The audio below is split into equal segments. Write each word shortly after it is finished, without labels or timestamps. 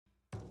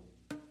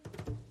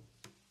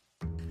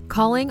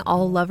Calling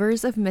all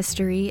lovers of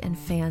mystery and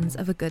fans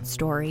of a good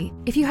story.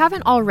 If you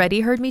haven't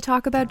already heard me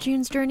talk about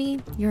June's Journey,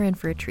 you're in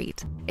for a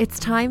treat. It's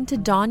time to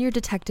don your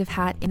detective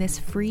hat in this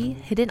free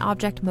hidden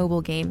object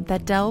mobile game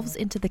that delves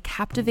into the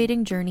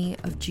captivating journey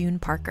of June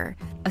Parker,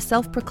 a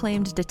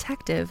self-proclaimed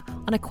detective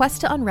on a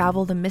quest to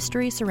unravel the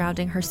mystery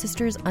surrounding her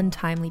sister's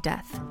untimely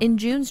death. In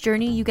June's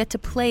Journey, you get to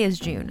play as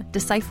June,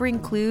 deciphering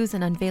clues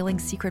and unveiling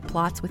secret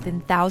plots within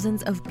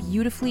thousands of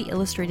beautifully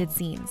illustrated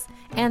scenes.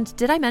 And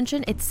did I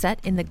mention it's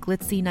set in the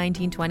glitzy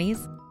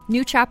 1920s?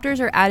 New chapters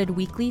are added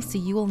weekly, so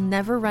you will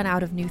never run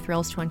out of new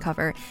thrills to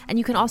uncover, and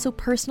you can also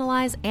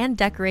personalize and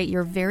decorate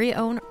your very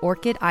own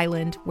Orchid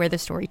Island where the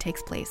story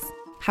takes place.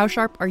 How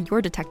sharp are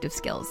your detective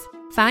skills?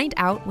 Find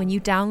out when you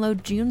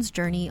download June's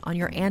Journey on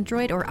your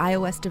Android or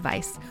iOS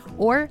device,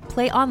 or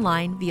play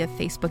online via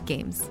Facebook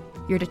Games.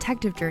 Your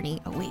detective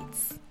journey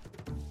awaits.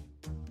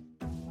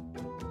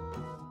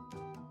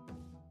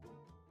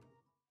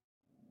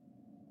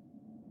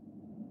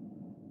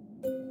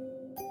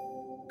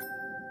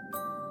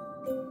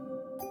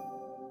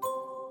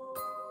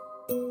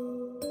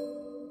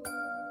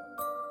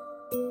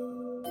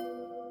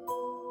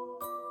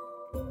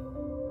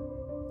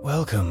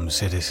 Welcome,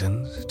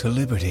 citizens, to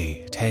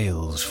Liberty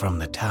Tales from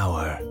the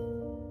Tower.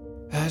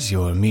 As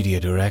your media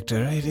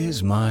director, it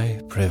is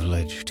my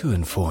privilege to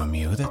inform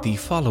you that the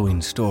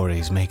following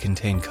stories may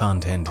contain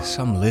content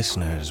some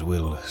listeners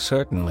will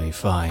certainly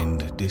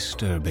find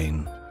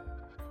disturbing.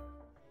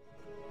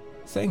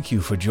 Thank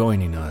you for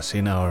joining us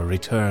in our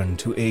return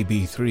to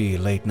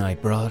AB3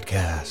 late-night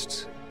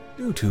broadcasts.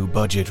 Due to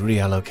budget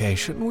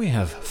reallocation, we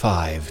have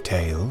 5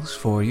 tales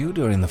for you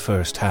during the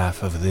first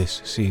half of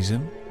this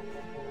season.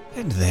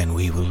 And then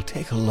we will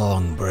take a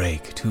long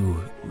break to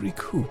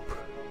recoup.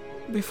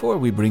 Before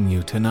we bring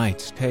you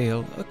tonight's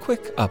tale, a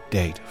quick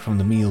update from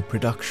the Meal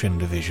Production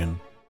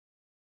Division.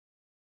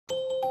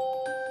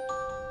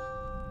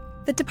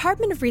 The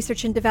Department of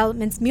Research and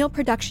Development's Meal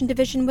Production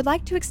Division would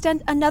like to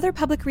extend another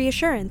public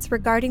reassurance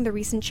regarding the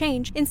recent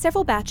change in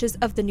several batches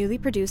of the newly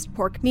produced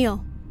pork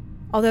meal.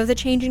 Although the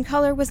change in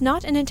color was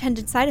not an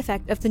intended side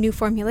effect of the new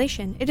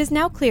formulation, it is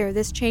now clear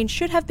this change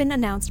should have been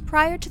announced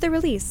prior to the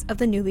release of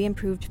the newly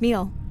improved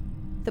meal.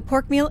 The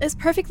pork meal is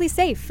perfectly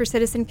safe for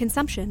citizen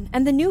consumption,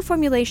 and the new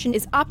formulation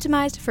is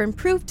optimized for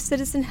improved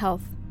citizen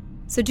health.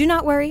 So do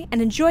not worry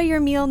and enjoy your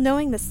meal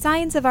knowing the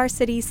science of our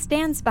city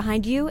stands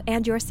behind you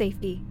and your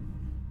safety.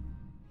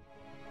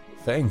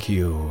 Thank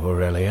you,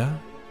 Aurelia.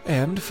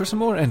 And for some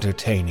more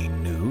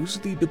entertaining news,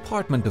 the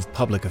Department of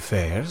Public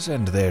Affairs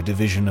and their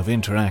Division of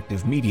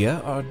Interactive Media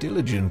are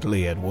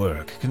diligently at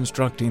work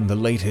constructing the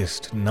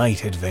latest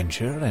night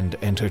adventure and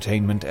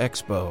entertainment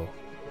expo.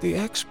 The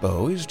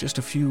expo is just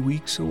a few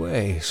weeks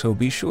away, so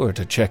be sure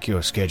to check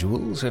your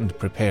schedules and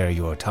prepare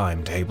your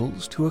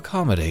timetables to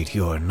accommodate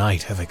your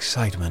night of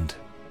excitement.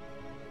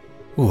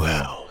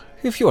 Well,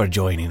 if you're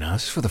joining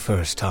us for the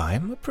first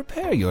time,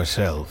 prepare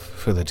yourself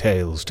for the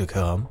tales to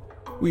come.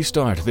 We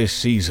start this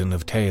season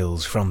of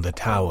Tales from the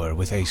Tower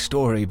with a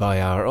story by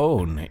our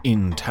own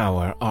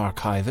in-tower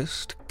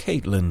archivist,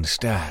 Caitlin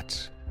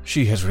Statz.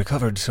 She has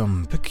recovered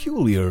some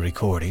peculiar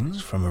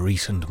recordings from a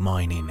recent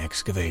mining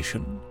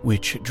excavation,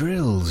 which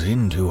drills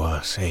into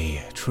us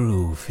a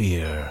true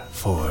fear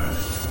for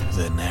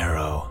the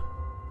Narrow.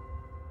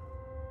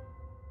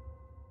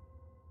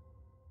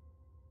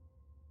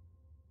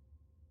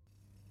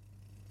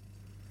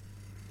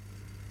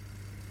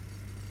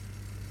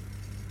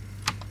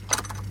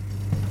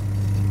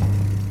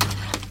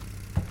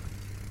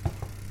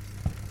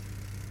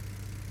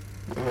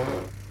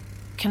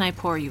 Can I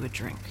pour you a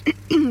drink?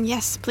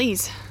 Yes,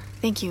 please.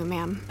 Thank you,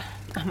 ma'am.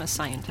 I'm a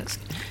scientist.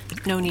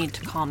 No need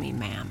to call me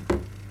ma'am.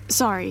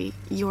 Sorry,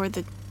 you're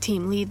the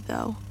team lead,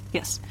 though.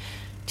 Yes,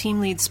 Team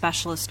Lead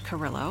Specialist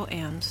Carrillo,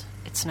 and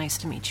it's nice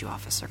to meet you,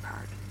 Officer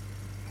Card.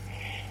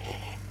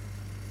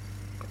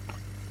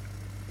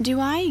 Do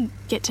I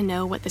get to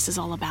know what this is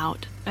all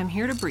about? I'm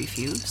here to brief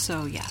you,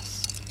 so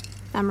yes.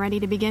 I'm ready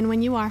to begin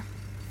when you are.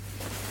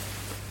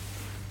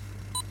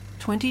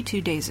 22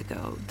 days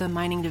ago, the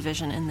mining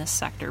division in this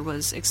sector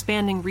was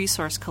expanding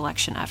resource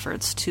collection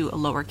efforts to a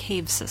lower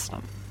cave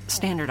system.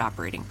 Standard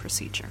operating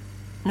procedure.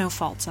 No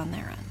faults on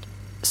their end.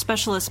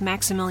 Specialist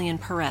Maximilian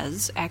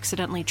Perez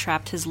accidentally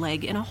trapped his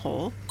leg in a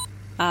hole.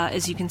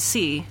 As you can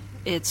see,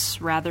 it's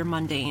rather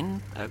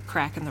mundane, a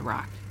crack in the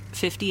rock.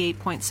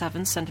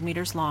 58.7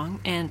 centimeters long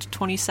and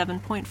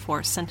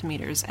 27.4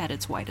 centimeters at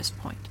its widest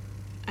point.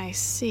 I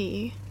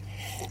see.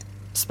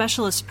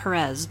 Specialist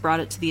Perez brought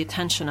it to the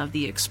attention of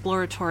the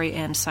Exploratory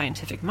and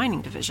Scientific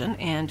Mining Division,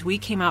 and we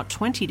came out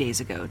 20 days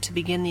ago to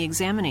begin the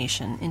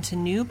examination into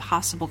new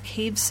possible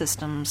cave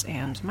systems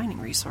and mining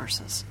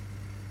resources.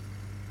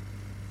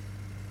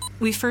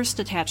 We first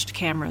attached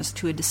cameras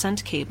to a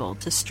descent cable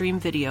to stream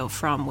video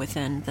from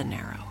within the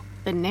Narrow.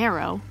 The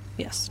Narrow?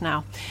 Yes.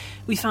 Now,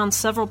 we found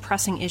several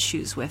pressing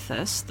issues with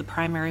this, the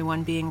primary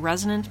one being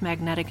resonant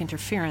magnetic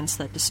interference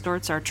that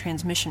distorts our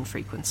transmission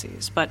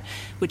frequencies, but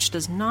which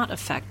does not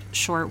affect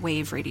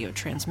short-wave radio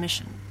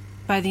transmission.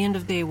 By the end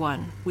of day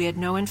 1, we had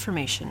no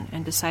information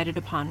and decided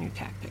upon new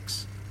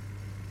tactics.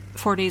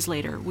 4 days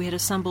later, we had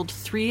assembled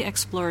 3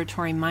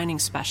 exploratory mining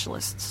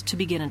specialists to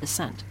begin a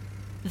descent.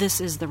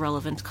 This is the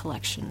relevant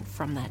collection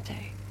from that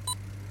day.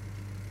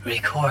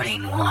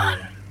 Recording 1,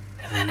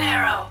 the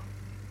Narrow.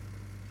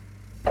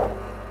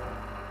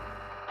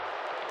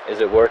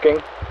 Is it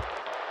working?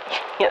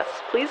 Yes,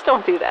 please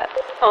don't do that.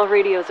 All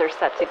radios are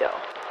set to go.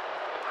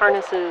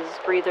 Harnesses,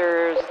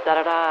 breathers,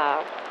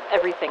 da-da-da,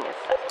 everything is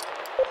set.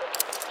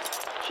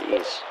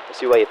 Jeez, I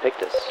see why you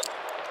picked us.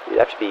 You'd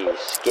have to be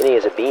skinny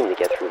as a beam to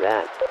get through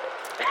that.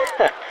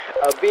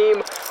 A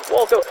beam?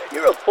 Waldo,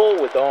 you're a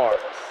bull with arms.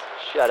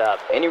 Shut up.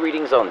 Any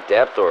readings on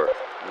depth or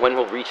when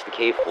we'll reach the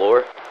cave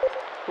floor?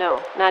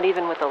 No, not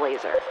even with a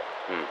laser.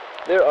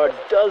 There are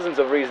dozens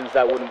of reasons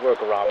that wouldn't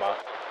work, Rama.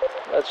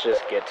 Let's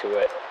just get to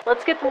it.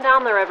 Let's get them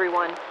down there,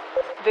 everyone.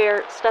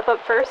 Ver, step up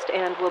first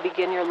and we'll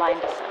begin your line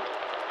descent.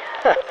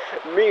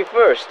 Me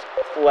first.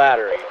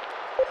 Flattery.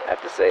 I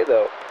have to say,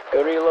 though,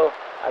 Garillo,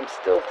 I'm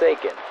still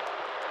taken.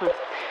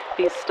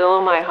 Be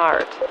still, my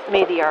heart.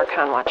 May the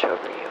Archon watch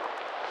over you.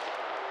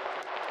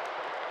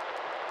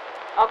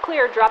 All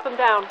clear, drop him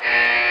down.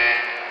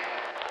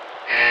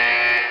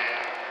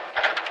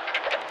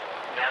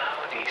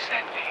 Now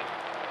descending.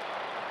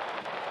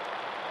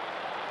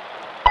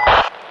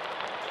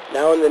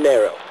 Now in the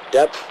Narrow.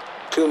 Depth,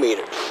 2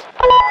 meters.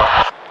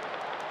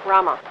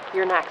 Rama,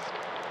 you're next.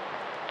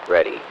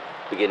 Ready.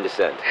 Begin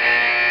descent.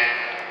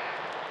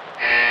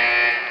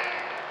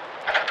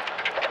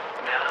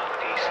 Now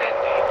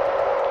descending.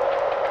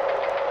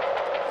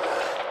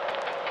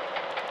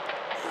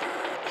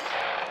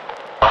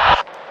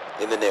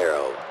 In the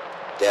Narrow.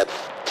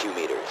 Depth, 2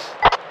 meters.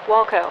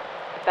 Walco,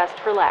 best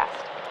for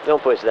last.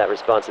 Don't push that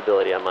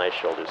responsibility on my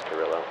shoulders,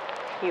 Carillo.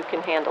 You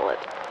can handle it.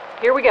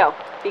 Here we go.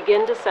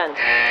 Begin descent.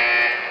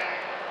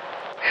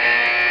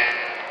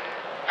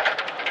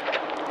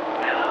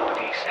 Now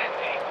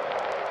descending.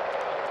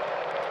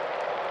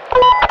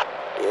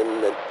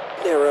 In the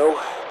Narrow.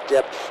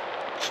 Depth,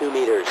 2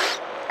 meters.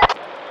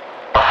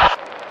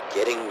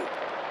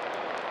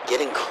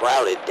 Getting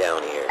crowded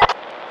down here.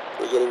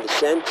 Beginning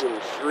descent in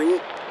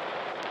 3,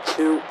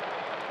 2,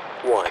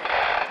 1.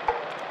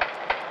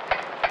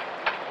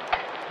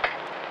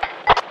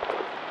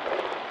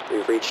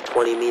 We've reached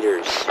 20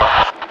 meters.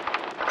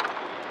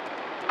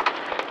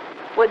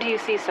 What do you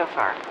see so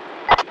far?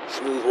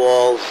 Smooth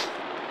walls,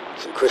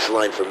 some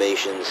crystalline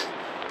formations.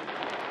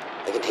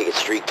 I can take a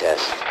streak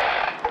test.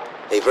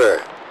 Hey,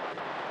 Ver,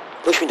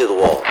 push me to the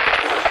wall.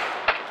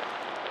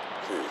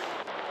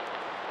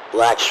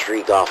 Black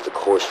streak off the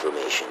coarse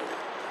formation.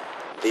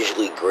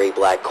 Visually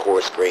gray-black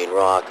coarse grain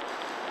rock,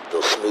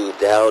 though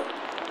smoothed out.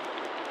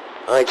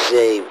 I'd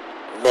say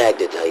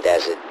magnetite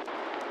has it.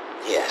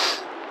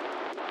 Yes,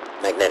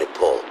 magnetic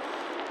pull.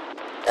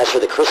 As for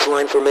the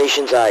crystalline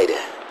formations,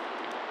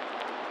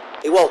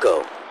 Hey,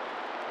 Walco,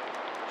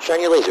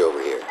 shine your laser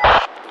over here.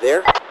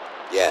 There?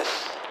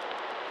 Yes.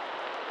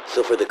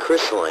 So for the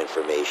crystalline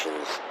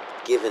formations,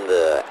 given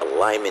the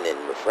alignment and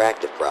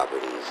refractive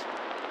properties,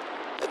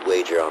 I'd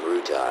wager on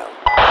rutile.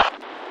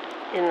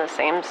 In the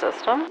same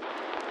system?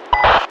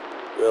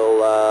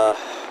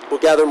 We'll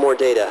gather more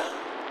data,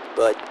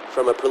 but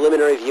from a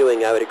preliminary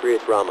viewing, I would agree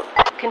with Rama.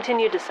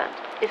 Continue descent.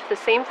 If the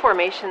same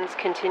formations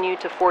continue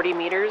to 40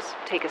 meters,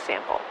 take a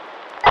sample.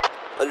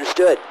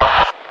 Understood.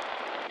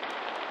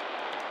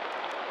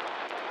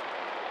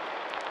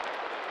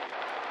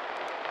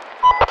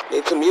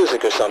 Need some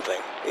music or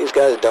something. These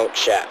guys don't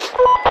chat.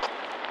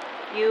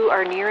 You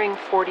are nearing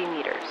 40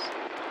 meters.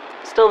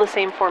 Still the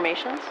same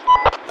formations?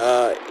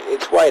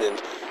 It's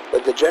widened,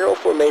 but the general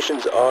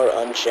formations are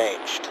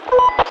unchanged.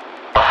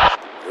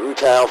 The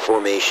rutile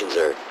formations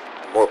are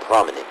more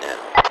prominent now.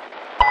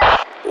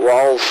 The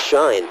walls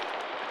shine.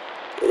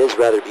 It is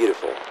rather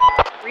beautiful.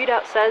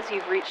 Readout says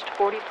you've reached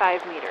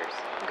 45 meters.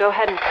 Go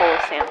ahead and pull a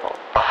sample.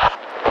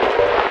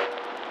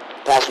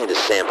 Pass me the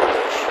sample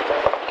dish.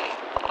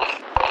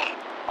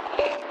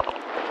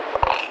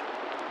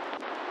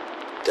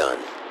 Done.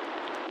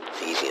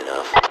 It's easy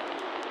enough.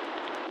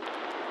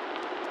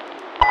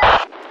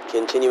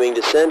 Continuing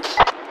descent.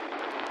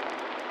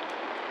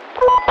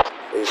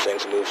 These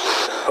things move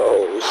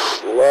so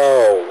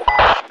slow.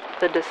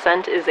 The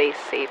descent is a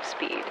safe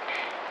speed.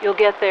 You'll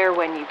get there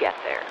when you get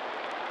there.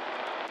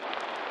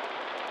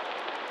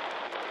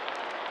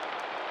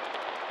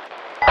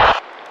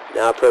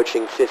 Now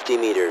approaching 50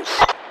 meters.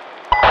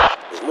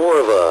 There's more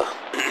of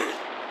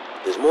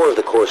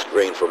the coarse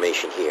grain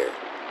formation here.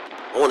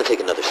 I want to take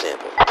another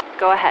sample.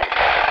 Go ahead.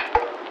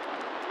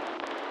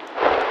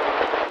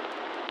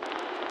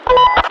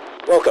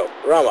 Walco,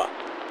 Rama,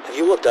 have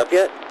you looked up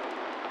yet?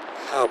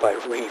 How by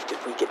Reef did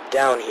we get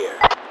down here?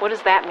 What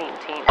does that mean,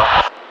 team?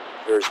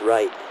 Ver's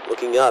right.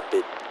 Looking up,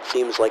 it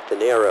seems like the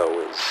Narrow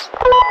is...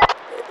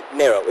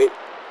 narrow. It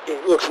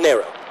looks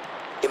narrow.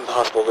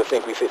 Impossible to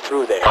think we fit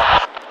through there.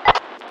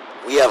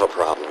 We have a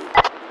problem.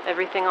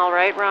 Everything all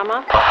right,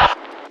 Rama?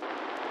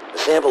 The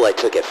sample I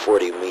took at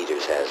 40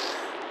 meters has...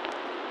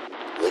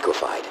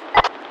 liquefied.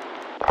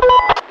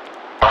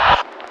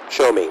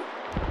 Show me.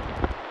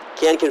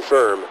 Can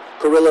confirm.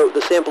 Carillo,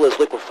 the sample is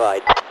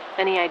liquefied.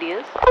 Any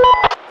ideas?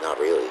 Not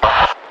really.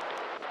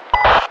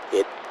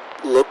 It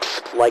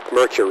looks like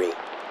mercury.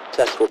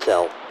 Test will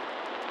tell.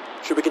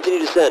 Should we continue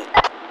descent?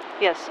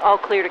 Yes, all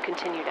clear to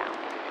continue down.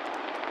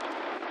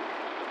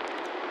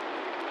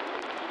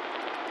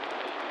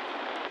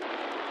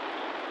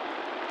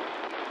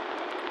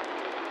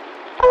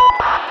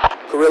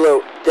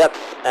 Carrillo,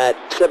 depth at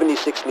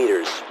 76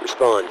 meters.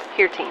 Respond.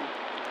 Here, team.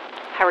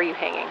 How are you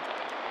hanging?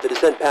 The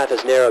descent path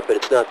has narrowed, but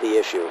it's not the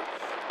issue.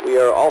 We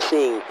are all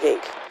seeing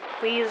pink.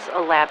 Please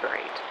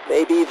elaborate.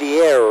 Maybe the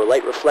air or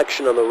light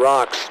reflection on the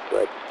rocks,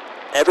 but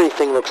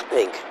everything looks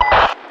pink.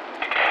 I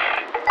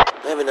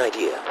have an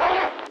idea.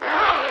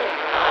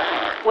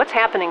 What's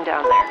happening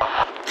down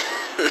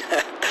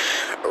there?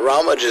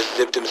 Rama just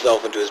zipped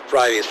himself into his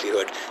privacy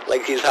hood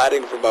like he's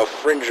hiding from a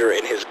fringer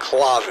in his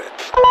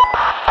closet.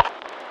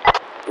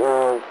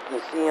 Well,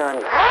 you see,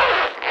 I'm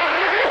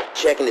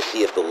checking to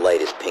see if the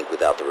light is pink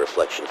without the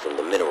reflection from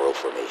the mineral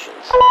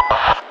formations.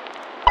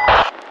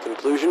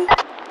 Conclusion?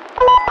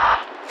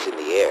 It's in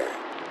the air,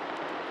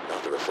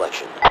 not the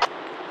reflection.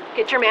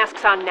 Get your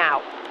masks on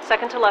now.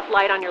 Second to left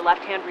light on your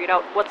left-hand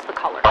readout. What's the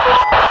color?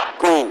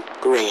 Green.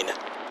 Green.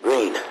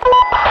 Green.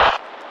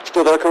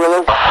 Still there,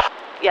 Carrillo?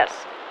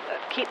 Yes.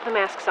 Keep the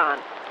masks on.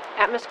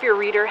 Atmosphere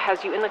reader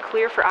has you in the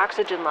clear for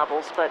oxygen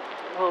levels, but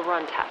we'll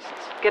run tests.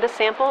 Get a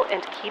sample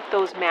and keep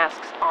those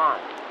masks on.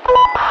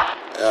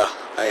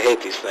 I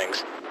hate these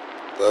things.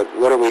 But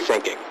what are we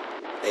thinking?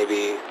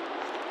 Maybe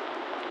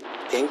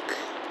pink?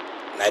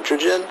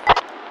 Nitrogen?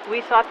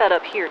 We thought that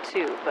up here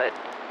too, but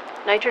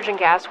nitrogen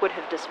gas would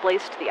have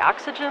displaced the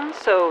oxygen,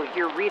 so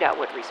your readout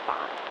would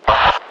respond.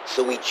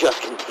 So we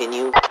just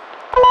continue?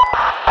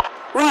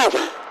 Rob!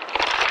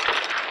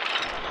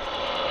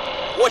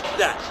 What's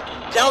that?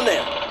 Down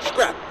there!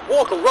 Scrap!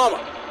 Walker!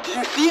 Rama! Did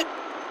you see it?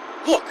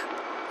 Look!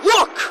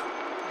 Look!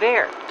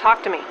 There,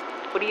 talk to me.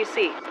 What do you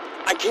see?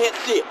 I can't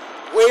see it.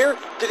 Where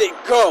did it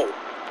go?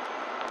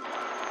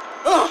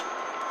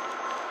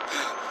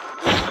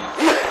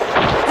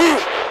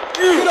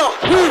 Get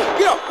up!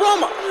 Get up!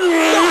 Rama!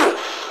 Stop!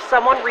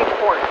 Someone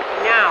report,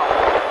 now.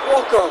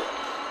 Walker!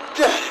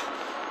 Dead!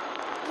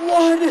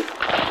 Blood!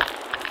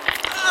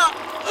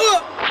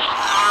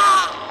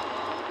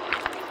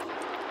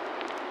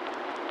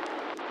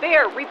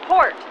 Bear,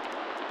 report!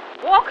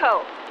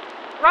 Walco!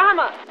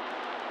 Rama!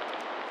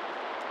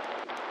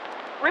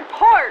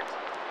 Report!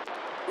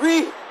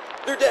 Ree!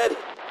 They're dead!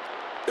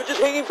 They're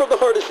just hanging from the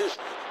harnesses!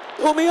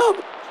 Pull me up!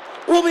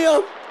 Pull me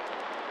up!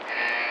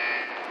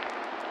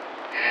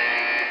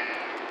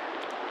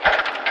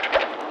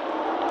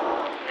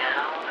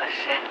 Now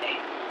ascending.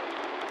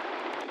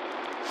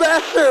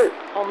 Faster!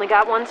 Only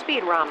got one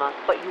speed, Rama,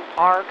 but you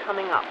are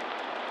coming up.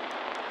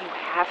 You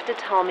have to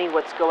tell me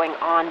what's going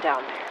on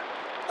down there.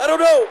 I don't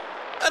know!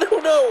 I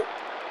don't know!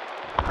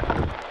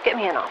 Get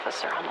me an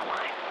officer on the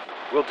line.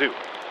 Will do.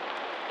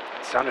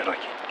 It sounded like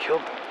you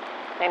killed them.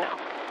 I know.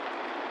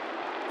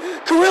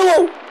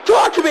 Carrillo!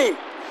 Talk to me!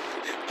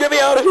 Get me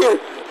out of here!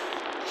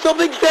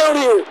 Something's down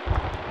here!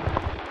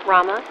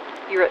 Rama,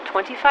 you're at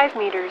 25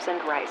 meters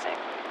and rising.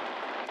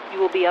 You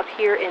will be up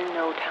here in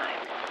no time.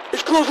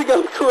 It's closing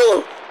up,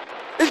 Carrillo!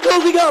 It's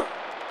closing up!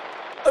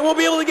 I won't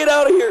be able to get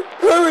out of here!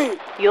 Hurry!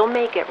 You'll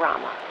make it,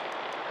 Rama.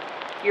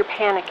 You're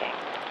panicking,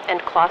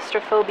 and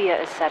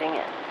claustrophobia is setting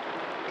in.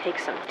 Take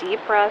some deep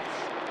breaths.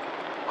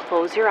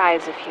 Close your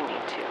eyes if you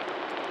need to.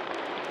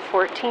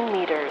 14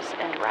 meters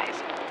and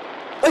rising.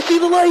 I see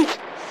the light!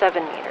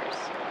 7 meters.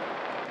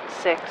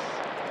 6,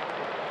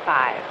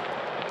 5,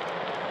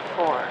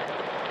 4.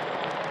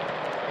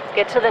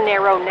 Get to the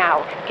narrow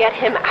now. Get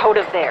him out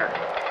of there.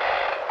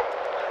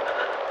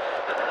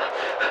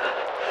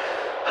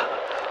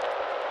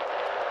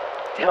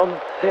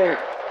 Down there.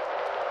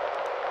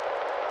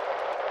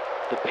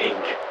 The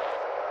pink.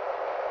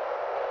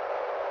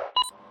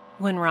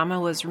 When Rama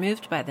was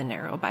removed by the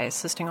Narrow by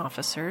assisting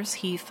officers,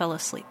 he fell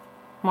asleep.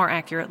 More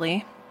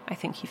accurately, I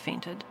think he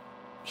fainted.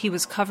 He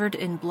was covered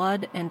in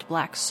blood and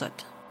black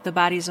soot. The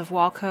bodies of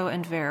Walco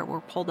and Ver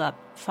were pulled up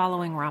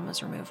following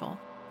Rama's removal.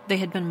 They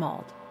had been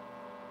mauled,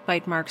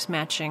 bite marks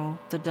matching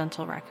the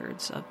dental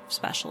records of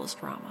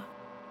Specialist Rama.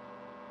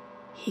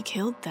 He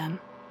killed them.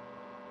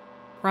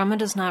 Rama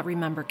does not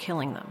remember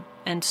killing them,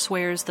 and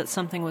swears that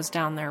something was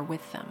down there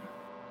with them.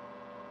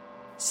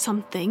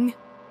 Something?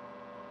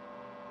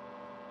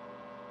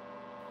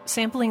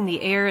 Sampling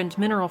the air and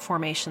mineral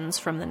formations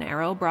from the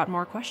Narrow brought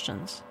more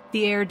questions.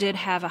 The air did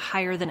have a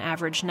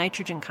higher-than-average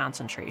nitrogen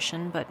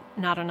concentration, but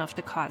not enough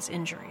to cause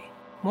injury.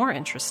 More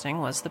interesting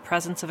was the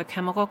presence of a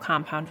chemical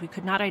compound we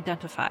could not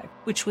identify,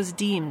 which was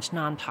deemed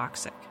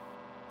non-toxic.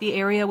 The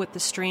area with the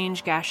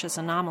strange gaseous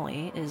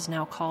anomaly is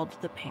now called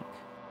the pink.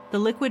 The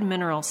liquid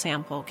mineral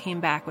sample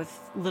came back with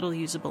little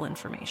usable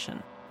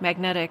information.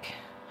 Magnetic,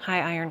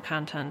 high iron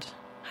content,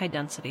 high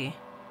density,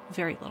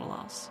 very little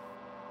else.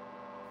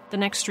 The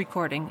next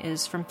recording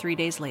is from 3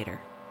 days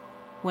later,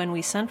 when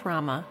we sent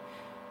Rama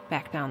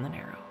back down the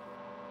Narrow.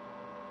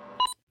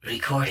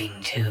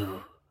 Recording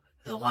 2,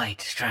 the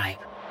White Stripe.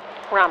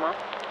 Rama,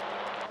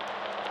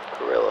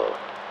 Carrillo,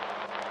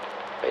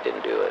 I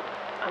didn't do it.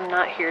 I'm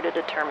not here to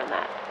determine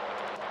that.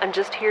 I'm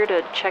just here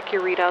to check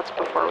your readouts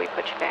before we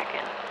put you back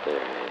in.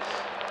 There is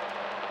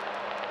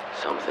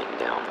something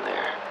down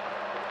there.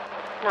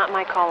 Not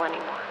my call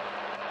anymore.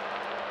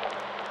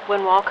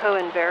 When Walco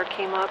and Ver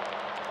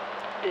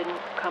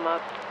didn't come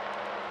up,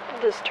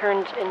 this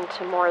turned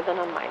into more than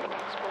a mining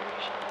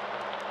exploration.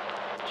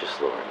 Just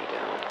lower me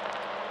down.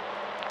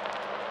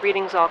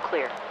 Reading's all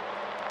clear.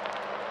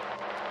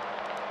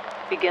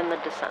 Begin the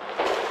descent.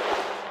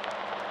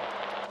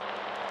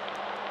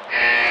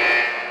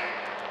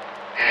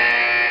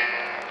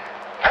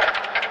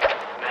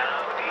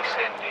 Now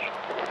descending.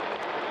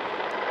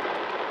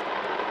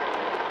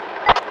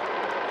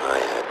 I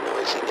had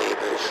noisy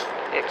neighbors.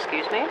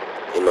 Excuse me?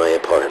 In my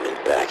apartment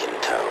back in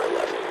Tower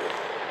 11.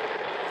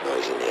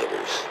 Noisy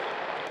neighbors.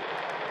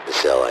 The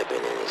cell I've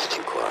been in is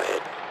too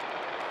quiet.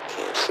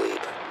 Can't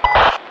sleep.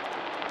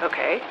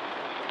 Okay.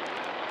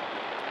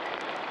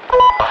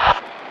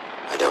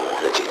 I don't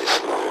want to do this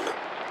alone.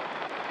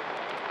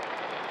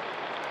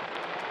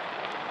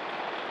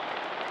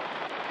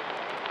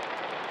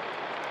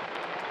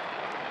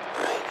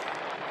 Right.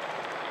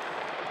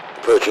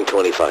 Approaching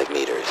 25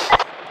 meters.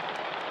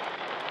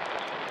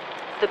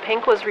 The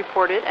pink was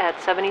reported at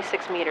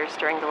 76 meters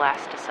during the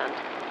last descent.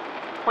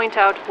 Point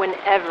out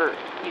whenever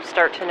you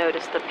start to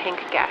notice the pink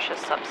gaseous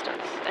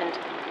substance, and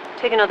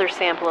take another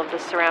sample of the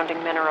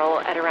surrounding mineral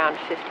at around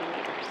 50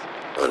 meters.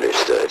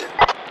 Understood.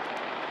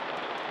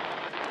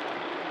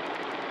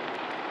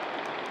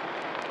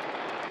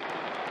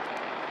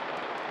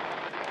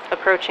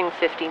 Approaching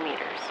 50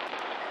 meters.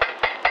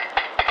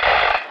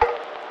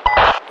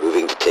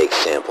 Moving to take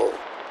sample.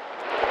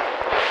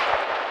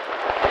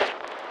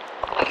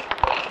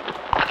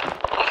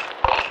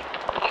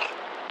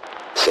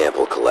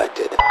 Sample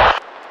collected.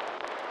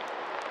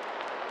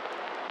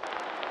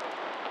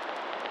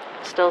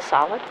 Still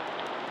solid?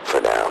 For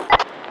now.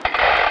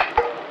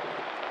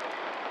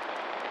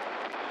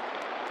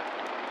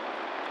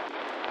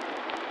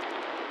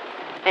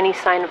 Any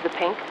sign of the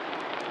pink?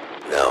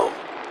 No.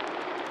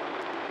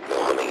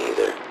 No humming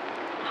either.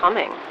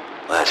 Humming?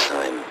 Last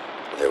time,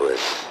 there was...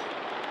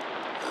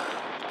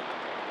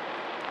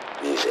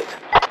 music.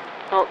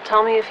 Well,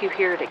 tell me if you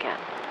hear it again.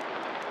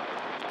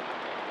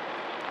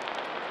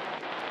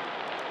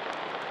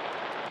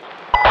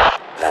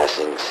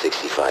 Passing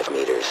 65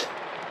 meters.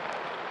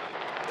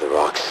 The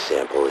rock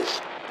sample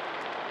is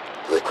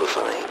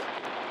liquefying.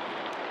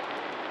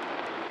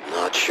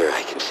 Not sure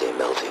I can say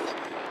melting.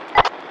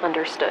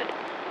 Understood.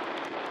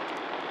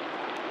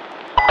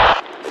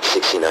 At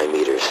 69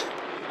 meters,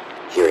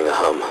 hearing a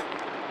hum.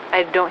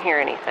 I don't hear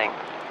anything.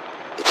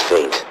 It's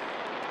faint.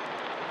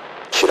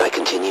 Should I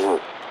continue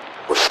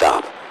or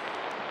stop?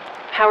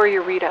 How are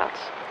your readouts?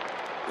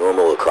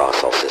 Normal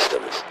across all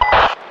systems.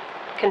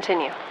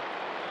 Continue.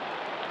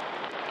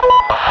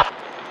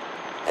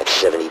 At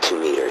 72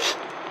 meters,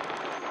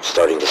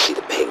 starting to see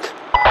the pink.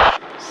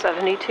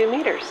 72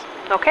 meters.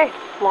 Okay,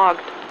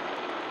 logged.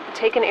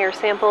 Take an air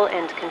sample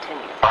and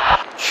continue.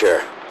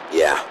 Sure,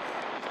 yeah.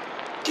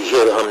 Do you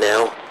hear the hum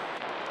now?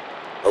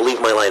 I'll leave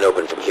my line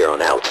open from here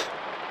on out.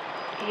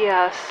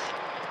 Yes,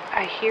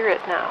 I hear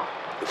it now.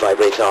 It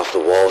vibrates off the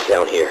walls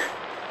down here.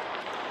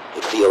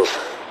 It feels...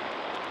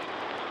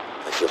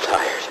 I feel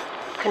tired.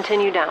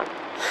 Continue down.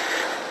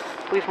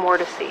 We've more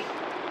to see.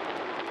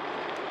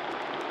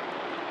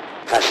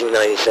 Passing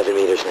 97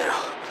 meters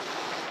now.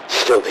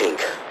 Still pink.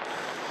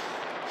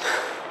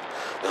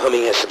 The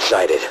humming has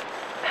subsided.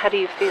 How do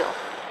you feel?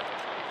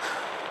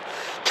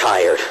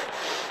 Tired.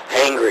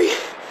 Angry.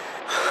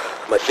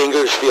 My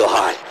fingers feel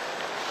hot.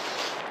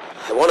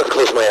 I want to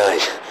close my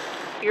eyes.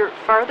 You're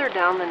farther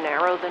down the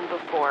narrow than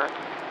before,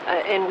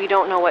 and we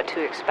don't know what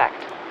to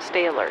expect.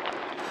 Stay alert.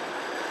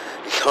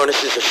 These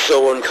harnesses are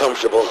so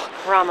uncomfortable.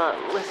 Rama,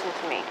 listen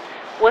to me.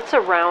 What's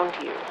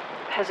around you?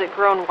 Has it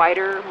grown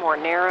wider, more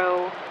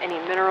narrow? Any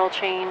mineral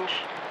change?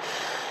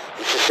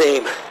 It's the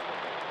same.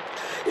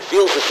 It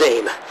feels the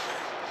same.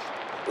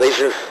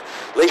 Laser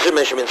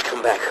measurements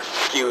come back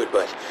skewed,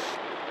 but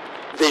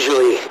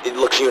visually it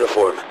looks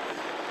uniform.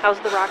 How's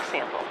the rock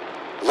sample?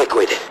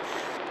 Liquid.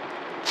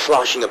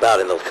 Sloshing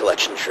about in the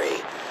collection tray.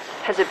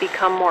 Has it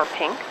become more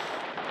pink?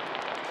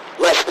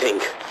 Less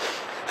pink.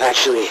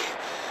 Actually,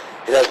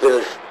 it has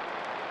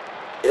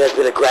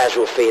been a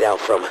gradual fade out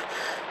from...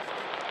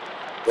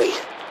 Wait.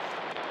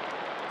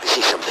 I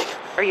see something.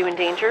 Are you in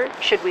danger?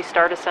 Should we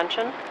start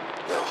ascension?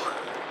 No.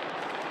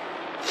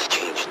 There's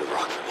change in the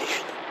rock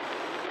formation.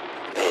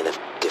 A band of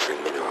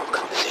different mineral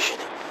composition.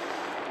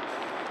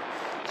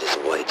 There's a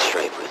white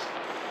stripe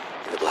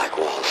in the black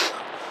walls,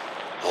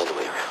 all the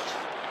way around.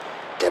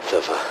 Depth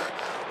of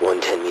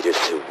 110 meters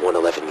to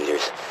 111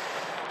 meters.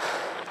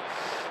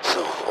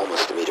 So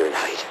almost a meter in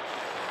height.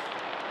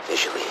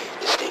 Visually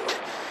distinct.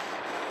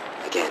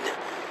 Again,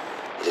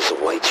 it is a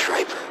white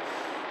stripe.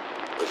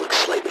 It looks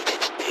slightly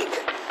tinged pink.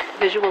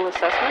 Visual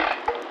assessment?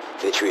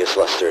 Vitreous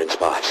luster in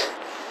spots.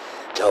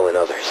 Dull in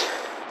others.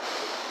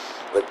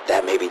 But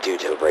that may be due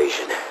to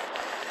abrasion.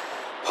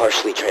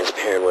 Partially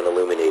transparent when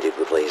illuminated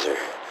with laser.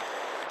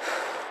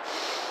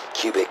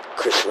 Cubic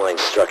crystalline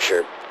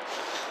structure.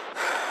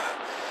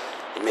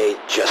 may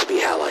just be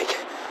halite.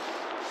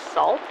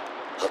 Salt?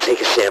 I'll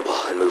take a sample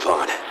and move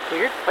on.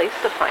 Weird place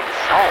to find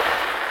salt.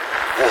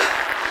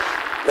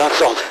 Not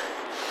salt.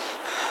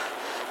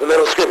 The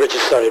metal scraper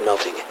just started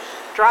melting.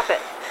 Drop it.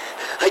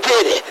 I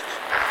did!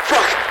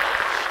 Fuck!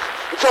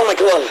 It's on my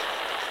glove.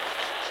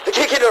 I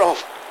can't get it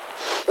off.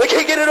 I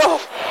can't get it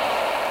off.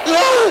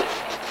 Ah!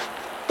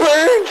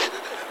 Burns!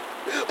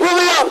 Pull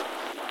me up!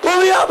 Pull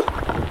me up!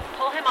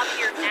 Pull him up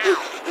here now.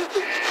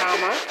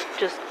 Mama,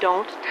 just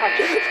don't touch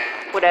it.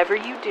 Whatever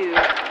you do,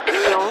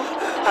 don't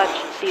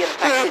touch the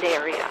affected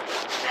area.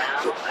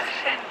 Now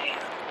ascending.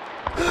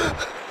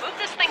 Move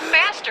this thing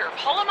faster.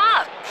 Pull him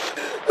up.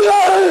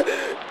 Oh,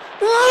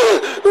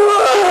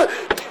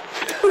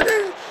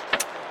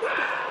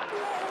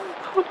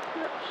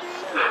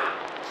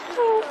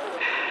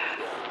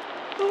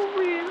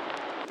 man.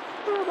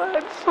 Mama,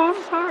 I'm so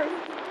sorry.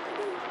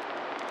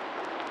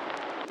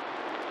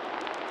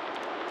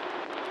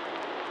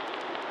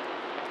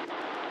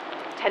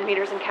 "10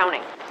 meters and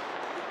counting.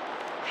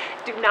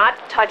 Do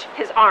not touch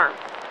his arm.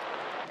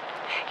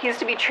 He is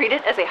to be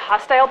treated as a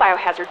hostile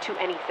biohazard to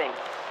anything.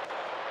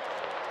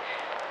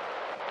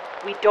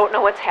 We don't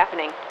know what's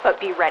happening, but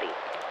be ready.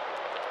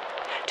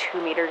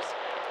 2 meters.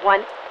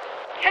 1.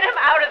 Get him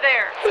out of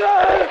there!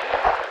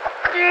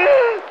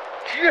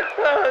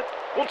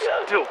 Hold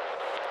still.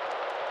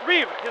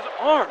 Reeve, his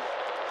arm.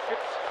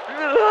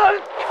 Cut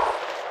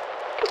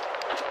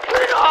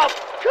it off!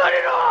 Cut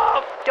it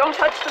off! Don't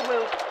touch the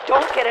wound.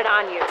 Don't get it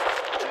on you.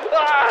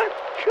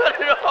 Cut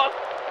it off!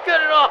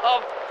 Cut it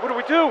off! What do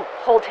we do?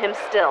 Hold him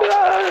still.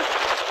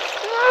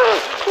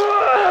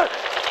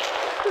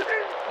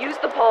 Use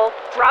the pole.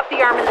 Drop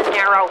the arm in the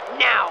narrow.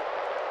 Now!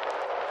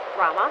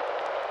 Rama?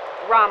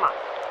 Rama,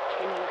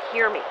 can you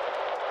hear me?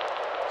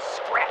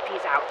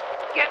 Scrappy's out.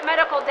 Get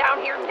medical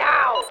down here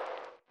now!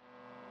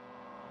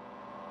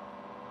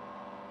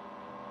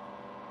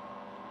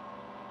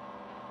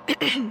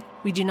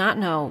 We do not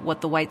know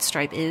what the white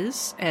stripe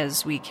is,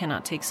 as we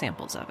cannot take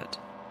samples of it.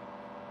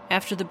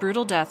 After the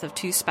brutal death of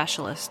 2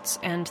 specialists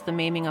and the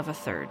maiming of a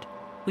 3rd,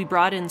 we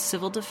brought in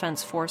Civil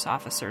Defense Force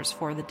officers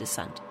for the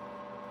descent.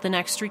 The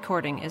next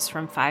recording is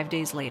from 5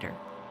 days later,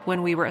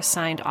 when we were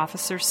assigned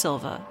Officer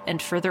Silva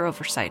and further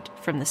oversight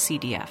from the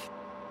CDF.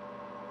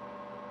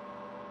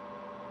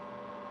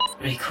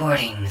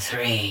 Recording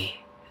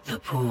 3. The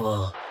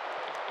pool.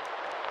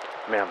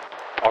 Ma'am,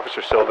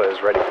 Officer Silva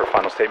is ready for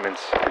final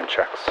statements and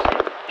checks.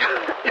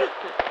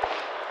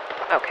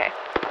 Okay.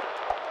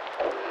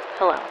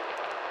 Hello.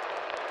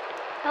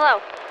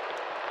 Hello.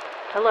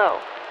 Hello.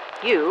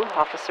 You,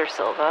 Officer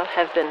Silva,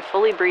 have been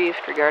fully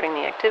briefed regarding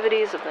the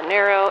activities of the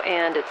Narrow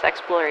and its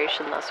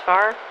exploration thus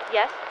far.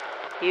 Yes?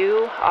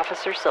 You,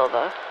 Officer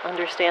Silva,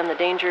 understand the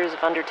dangers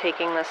of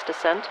undertaking this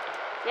descent.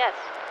 Yes.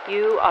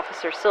 You,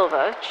 Officer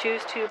Silva,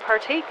 choose to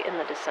partake in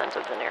the descent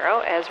of the Narrow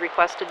as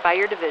requested by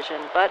your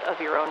division, but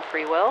of your own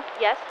free will.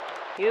 Yes.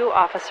 You,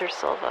 Officer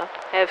Silva,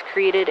 have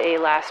created a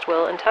last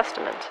will and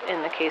testament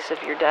in the case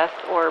of your death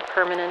or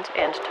permanent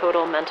and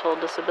total mental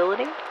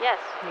disability. Yes.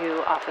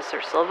 You,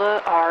 Officer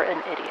Silva, are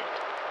an idiot.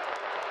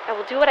 I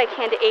will do what I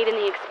can to aid in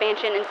the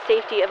expansion and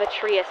safety of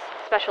Atreus,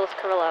 Specialist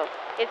Carrillo.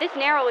 If this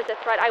Narrow is a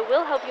threat, I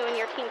will help you and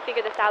your team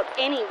figure this out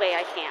any way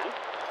I can.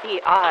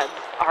 The odds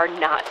are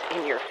not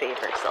in your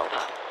favor,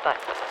 Silva, but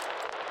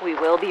we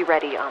will be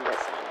ready on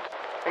this end.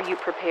 Are you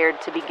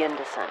prepared to begin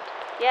descent?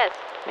 Yes.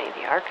 May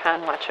the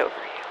Archon watch over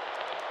you.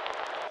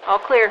 All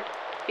clear.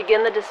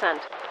 Begin the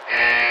descent.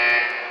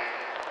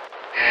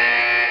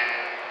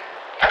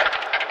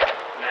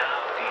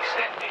 Now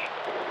descending.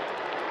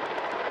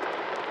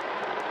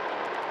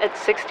 At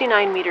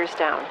 69 meters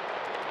down,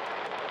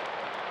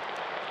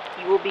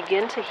 you will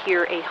begin to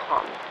hear a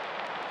hum.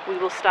 We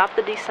will stop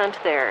the descent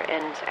there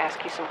and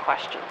ask you some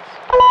questions.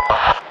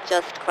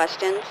 Just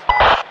questions?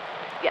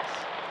 Yes.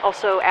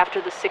 Also, after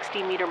the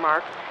 60-meter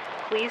mark,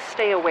 please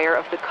stay aware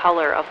of the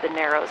color of the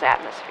Narrow's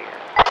atmosphere.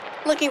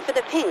 Looking for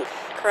the pink,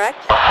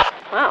 correct?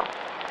 Well,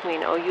 we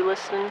know you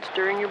listened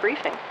during your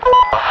briefing.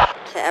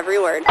 To every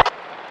word.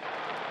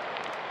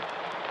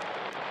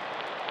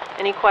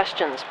 Any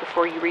questions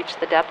before you reach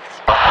the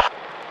depths?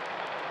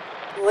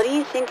 What do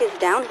you think is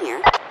down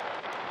here?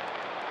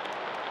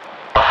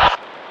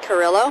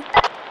 Carrillo?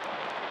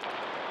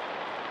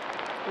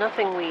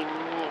 Nothing we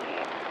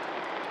need.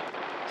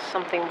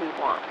 Something we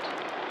want.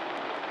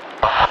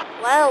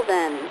 Well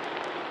then.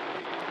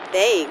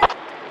 Vague.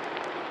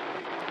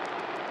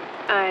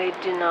 I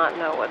do not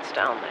know what's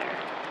down there.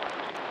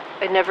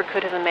 I never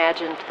could have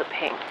imagined the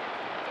pink,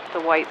 the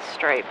white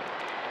stripe.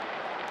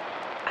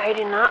 I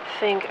do not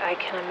think I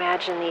can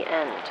imagine the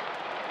end,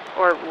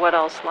 or what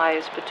else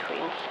lies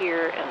between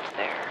here and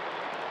there.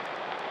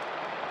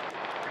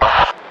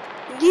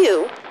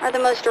 You are the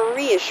most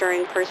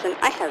reassuring person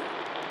I have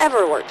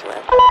ever worked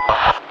with.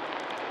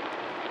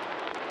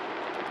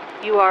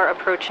 You are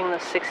approaching the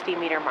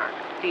 60-meter mark.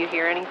 Do you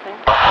hear anything?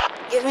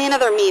 Give me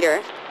another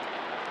meter.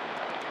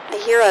 I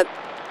hear a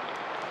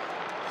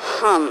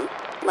hum,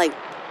 like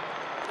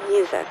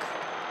music.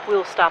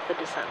 We'll stop the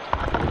descent.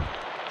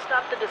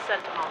 Stop the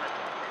descent a moment.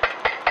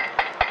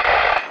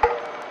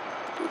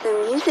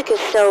 The music is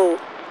so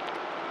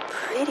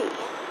pretty.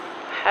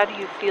 How do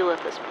you feel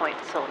at this point,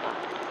 Silva?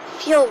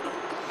 Feel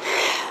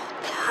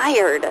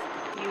tired.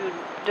 You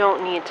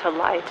don't need to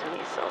lie to me,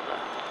 Silva.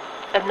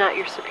 I'm not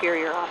your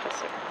superior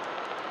officer.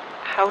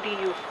 How do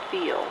you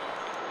feel?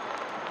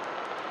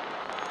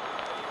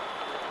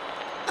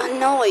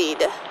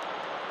 Annoyed.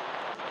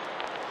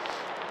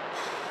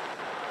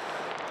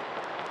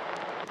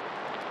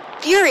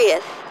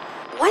 Furious.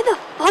 Why the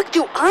fuck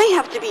do I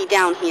have to be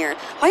down here?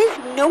 Why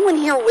is no one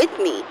here with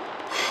me?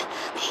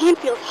 My hand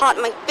feels hot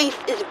and my face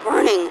is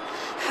burning.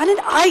 How did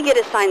I get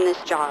assigned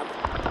this job?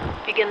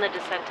 Begin the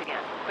descent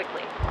again,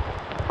 quickly.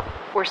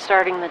 We're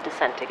starting the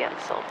descent again,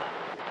 Silva.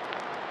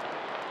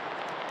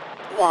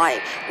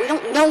 Why? We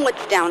don't know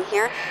what's down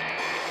here.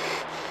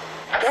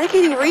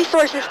 Dedicating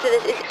resources to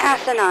this is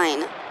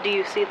asinine. Do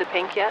you see the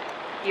pink yet?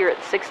 You're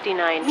at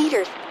 69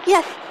 meters.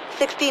 Yes,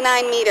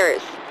 69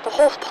 meters. The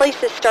whole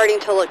place is starting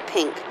to look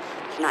pink.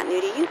 It's not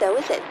new to you, though,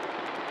 is it?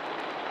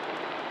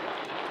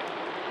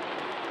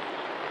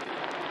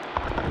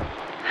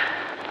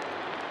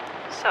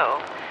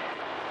 So,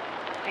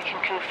 we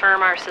can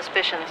confirm our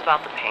suspicions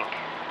about the pink.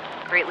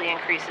 Greatly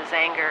increases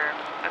anger,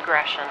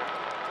 aggression.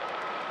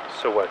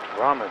 So what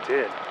Rama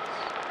did...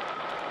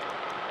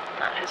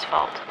 Not his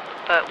fault.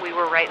 But we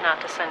were right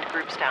not to send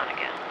groups down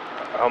again.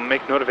 I'll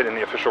make note of it in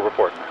the official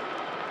report.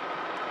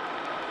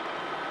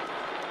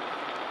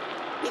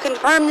 You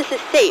confirm this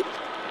is safe?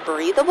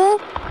 Breathable?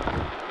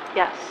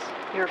 Yes,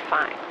 you're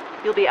fine.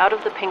 You'll be out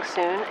of the pink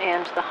soon,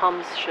 and the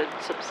hums should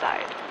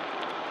subside.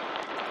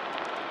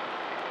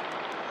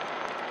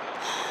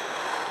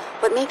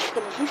 What makes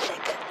the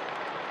music?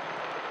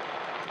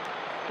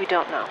 We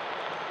don't know.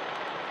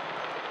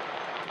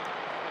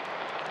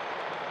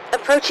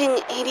 Approaching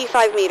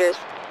 85 meters.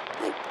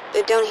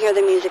 I don't hear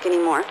the music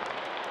anymore.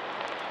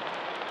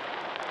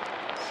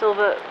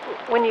 Silva,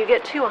 when you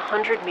get to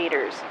 100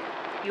 meters,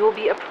 you will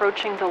be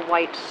approaching the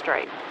white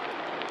stripe.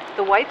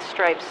 The white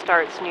stripe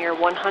starts near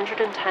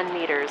 110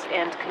 meters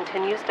and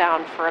continues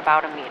down for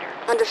about a meter.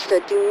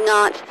 Understood. Do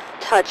not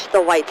touch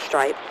the white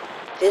stripe.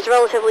 It is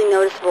relatively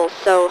noticeable,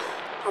 so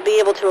I'll be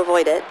able to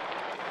avoid it.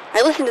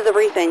 I listened to the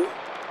briefing.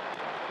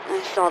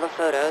 I saw the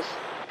photos.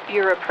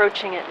 You're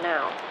approaching it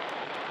now.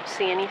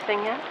 See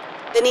anything yet?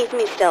 Beneath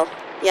me still,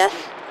 yes.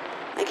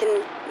 I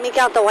can make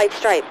out the white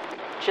stripe.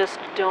 Just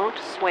don't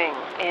swing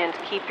and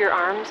keep your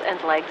arms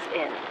and legs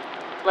in.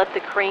 Let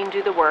the crane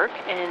do the work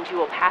and you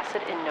will pass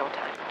it in no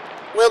time.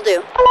 Will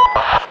do.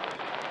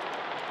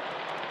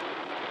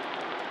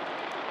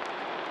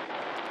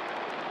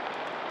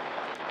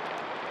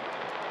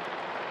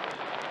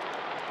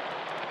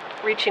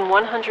 Reaching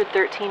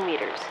 113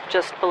 meters,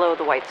 just below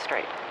the white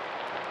stripe.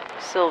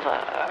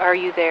 Silva, are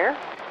you there?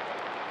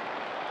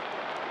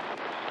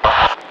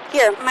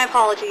 Here, my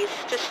apologies.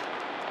 Just...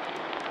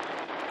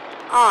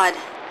 odd.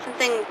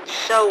 Something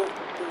so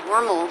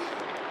normal.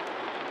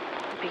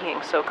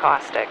 Being so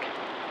caustic.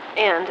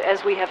 And,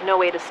 as we have no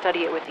way to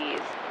study it with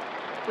ease,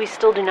 we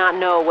still do not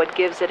know what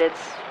gives it its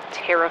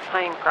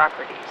terrifying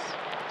properties.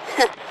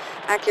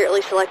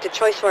 Accurately selected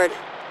choice word.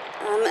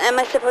 Am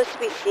I supposed to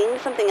be seeing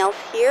something else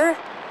here?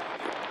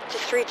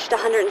 Just reached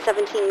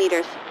 117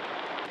 meters.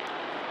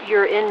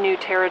 You're in new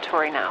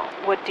territory now.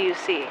 What do you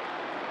see?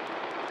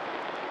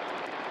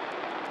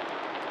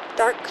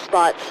 Dark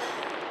spots.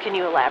 Can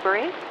you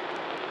elaborate?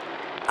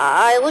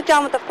 I look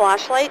down with the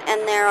flashlight,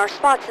 and there are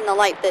spots in the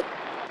light that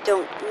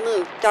don't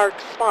move. Dark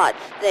spots.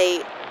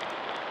 They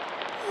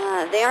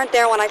aren't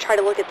there when I try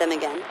to look at them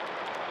again.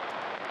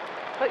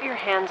 Put your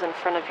hands in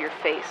front of your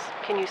face.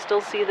 Can you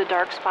still see the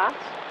dark spots?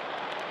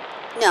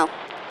 No.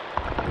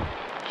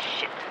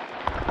 Shit.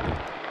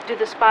 Do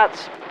the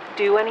spots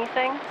do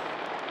anything?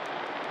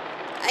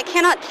 I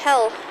cannot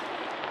tell.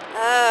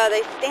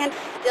 They stand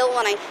still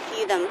when I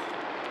see them.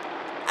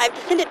 I've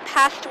descended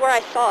past where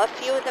I saw a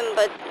few of them,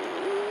 but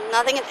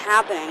nothing is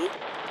happening.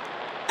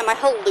 Am I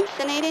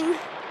hallucinating?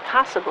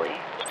 Possibly.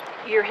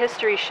 Your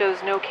history shows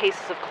no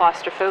cases of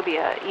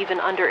claustrophobia, even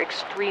under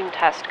extreme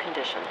test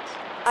conditions.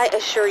 I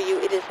assure you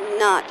it is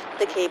not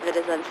the cave that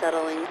is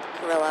unsettling,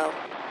 Carrillo.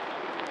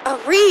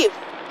 Oh, Reeve!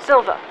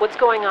 Silva, what's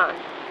going on?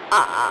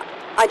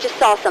 I just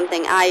saw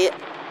something. I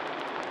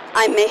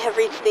may have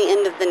reached the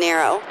end of the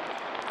narrow.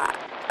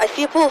 I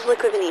see a pool of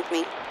liquid beneath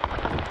me.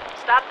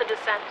 Stop the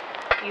descent.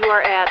 You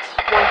are at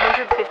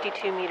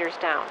 152 meters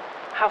down.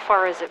 How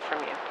far is it from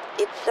you?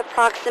 It's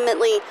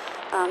approximately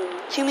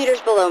 2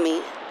 meters below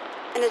me,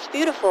 and it's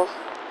beautiful.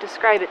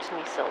 Describe it to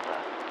me,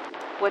 Silva.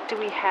 What do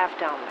we have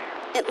down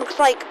there? It looks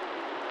like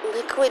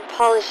liquid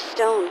polished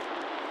stone.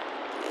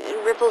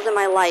 It ripples in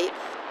my light.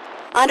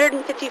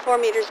 154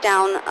 meters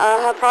down,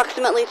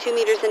 approximately 2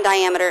 meters in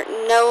diameter.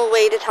 No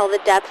way to tell the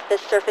depth. The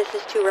surface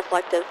is too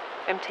reflective.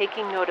 I'm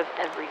taking note of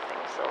everything,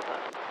 Silva.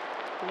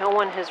 No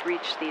one has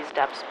reached these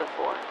depths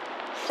before.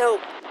 So,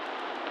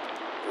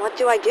 what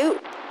do I do?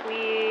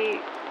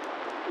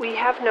 We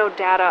have no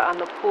data on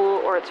the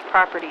pool or its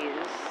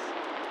properties.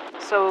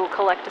 So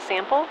collect a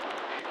sample?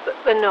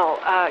 But no,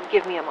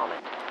 give me a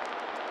moment.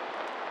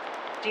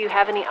 Do you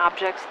have any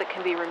objects that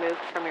can be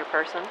removed from your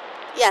person?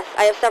 Yes,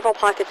 I have several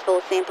pockets full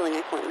of sampling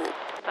equipment.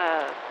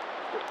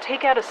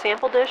 Take out a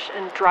sample dish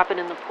and drop it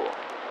in the pool.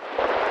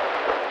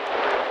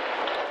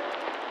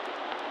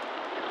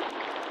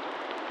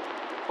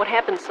 What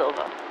happened,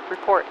 Silva?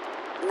 Report.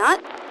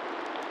 Not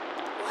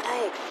what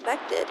I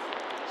expected.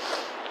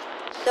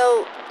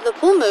 So, the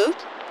pool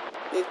moved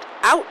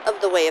out of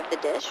the way of the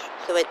dish,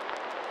 so it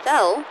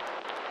fell,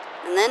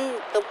 and then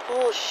the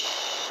pool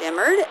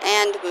shimmered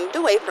and moved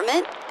away from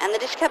it, and the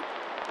dish kept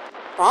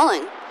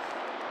falling.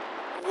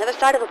 On the other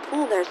side of the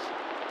pool, there's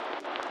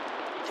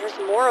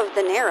more of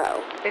the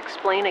Narrow.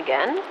 Explain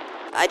again?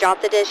 I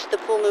dropped the dish, the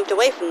pool moved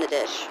away from the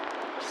dish.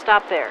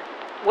 Stop there.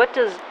 What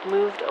does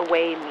moved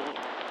away mean?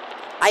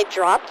 I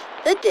dropped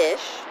the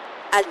dish.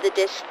 As the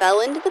dish fell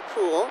into the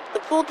pool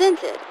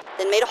dented,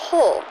 then made a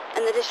hole,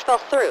 and the dish fell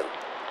through.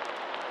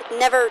 It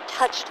never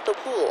touched the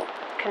pool.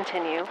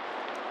 Continue.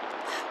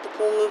 The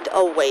pool moved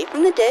away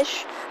from the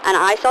dish, and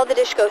I saw the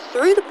dish go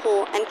through the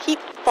pool and keep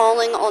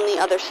falling on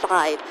the other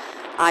side.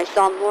 I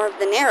saw more of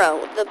the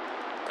Narrow. The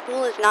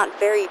pool is not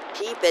very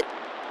deep. It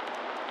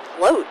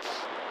floats.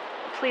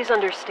 Please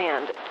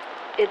understand.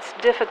 It's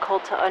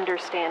difficult to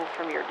understand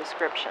from your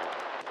description.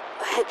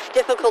 It's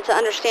difficult to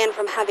understand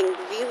from having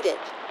viewed it.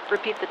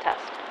 Repeat the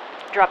test.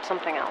 Drop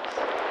something else.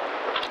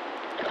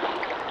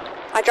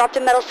 I dropped a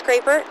metal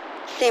scraper.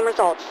 Same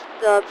results.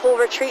 The pool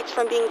retreats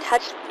from being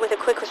touched with a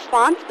quick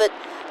response, but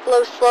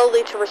flows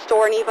slowly to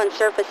restore an even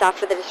surface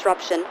after the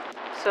disruption.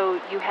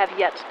 So you have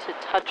yet to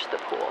touch the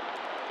pool?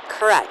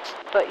 Correct.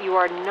 But you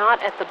are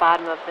not at the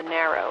bottom of the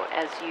Narrow,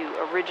 as you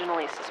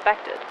originally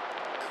suspected.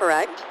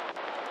 Correct.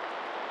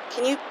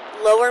 Can you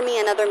lower me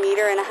another 1.5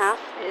 meters?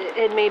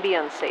 It may be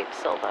unsafe,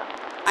 Silva.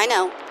 I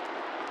know.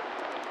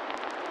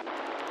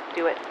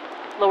 Do it.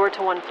 Lower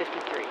to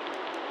 153.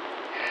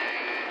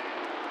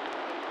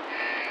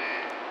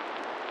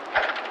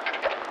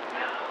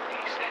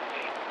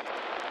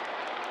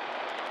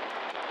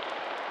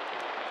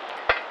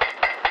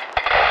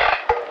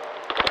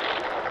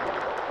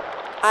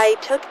 I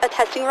took a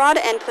testing rod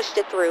and pushed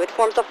it through. It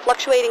forms a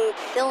fluctuating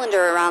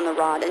cylinder around the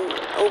rod, an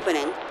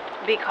opening.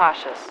 Be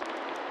cautious.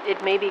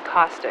 It may be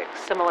caustic,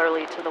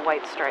 similarly to the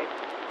white stripe.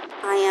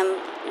 I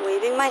am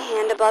waving my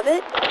hand above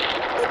it.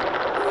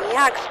 It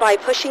reacts by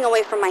pushing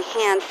away from my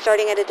hand,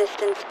 starting at a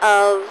distance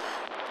of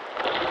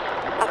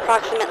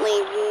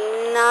approximately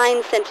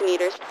 9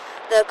 centimeters.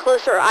 The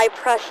closer I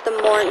press, the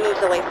more it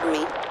moves away from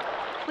me.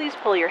 Please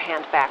pull your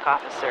hand back,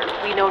 officer.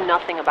 We know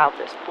nothing about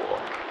this pool.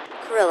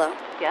 Carrillo.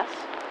 Yes?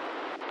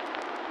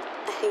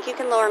 I think you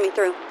can lower me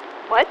through.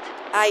 What?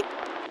 I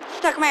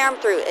stuck my arm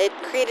through. It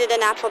created a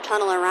natural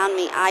tunnel around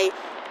me. I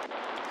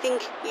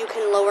think you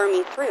can lower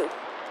me through.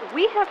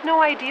 We have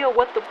no idea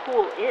what the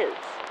pool is.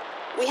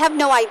 We have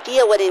no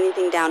idea what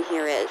anything down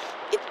here is.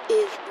 It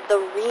is the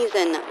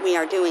reason we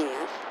are doing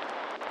this.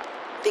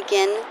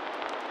 Begin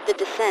the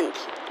descent.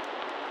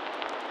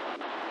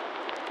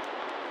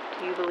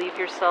 Do you believe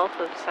yourself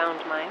of sound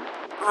mind?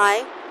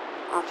 I,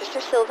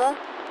 Officer Silva,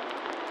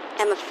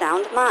 am of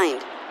sound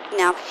mind.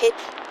 Now hit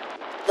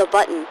the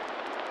button.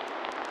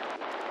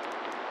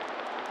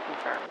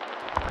 Confirmed.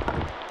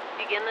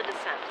 Begin the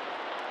descent.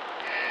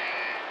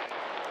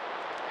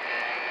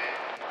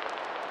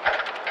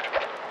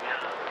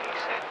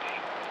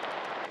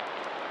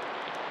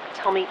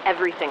 Tell me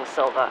everything,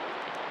 Silva.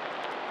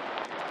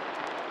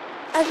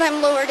 As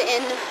I'm lowered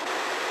in,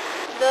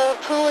 the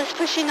pool is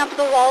pushing up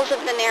the walls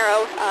of the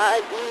Narrow,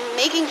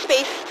 making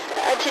space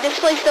to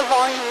displace the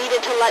volume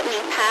needed to let me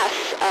pass.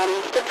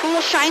 The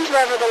pool shines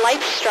wherever the light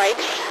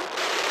strikes.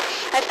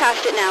 I've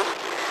passed it now,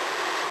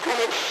 and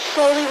it's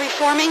slowly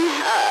reforming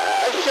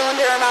a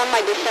cylinder around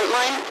my descent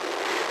line.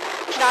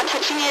 It's not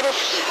touching it as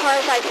far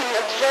as I can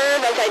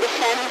observe as I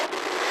descend.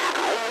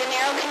 The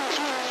Narrow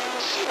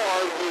continues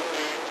forward.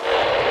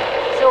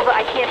 Silva,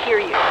 I can't hear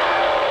you.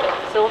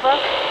 Silva?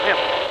 Ma'am,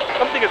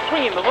 something is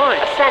swinging the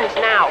line. Ascend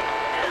now.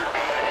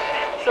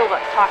 Silva,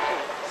 talk to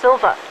me.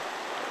 Silva.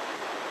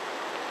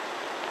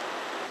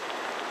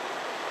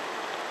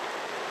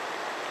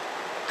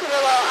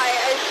 Carrillo,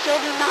 I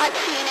still do not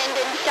see an end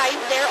in sight.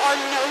 There are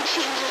no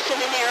changes to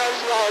the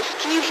Narrow's walls.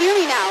 Can you hear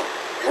me now?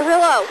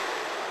 Carrillo!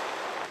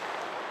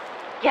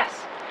 Yes.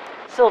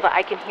 Silva,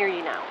 I can hear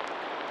you now.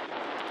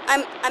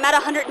 I'm at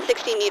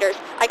 160 meters.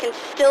 I can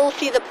still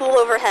see the pool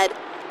overhead.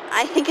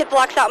 I think it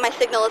blocks out my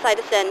signal as I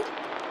descend.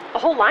 The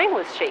whole line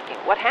was shaking.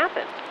 What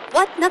happened?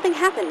 What? Nothing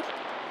happened.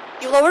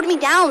 You lowered me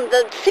down.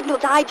 The signal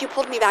died. You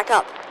pulled me back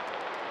up.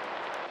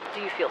 Do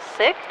you feel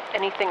sick?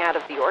 Anything out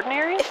of the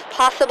ordinary? If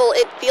possible,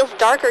 it feels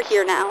darker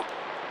here now.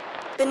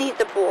 Beneath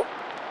the pool.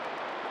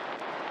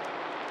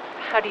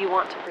 How do you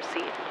want to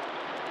proceed?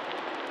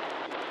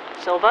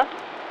 Silva?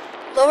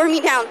 Lower me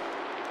down.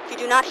 If you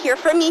do not hear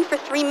from me for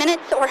 3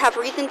 minutes or have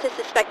reason to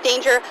suspect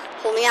danger,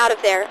 pull me out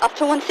of there, up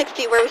to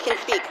 160 where we can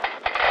speak.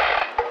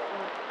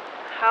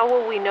 How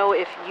will we know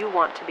if you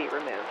want to be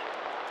removed?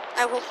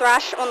 I will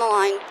thrash on the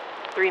line.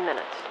 3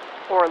 minutes.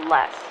 Or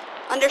less.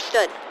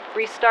 Understood.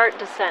 Restart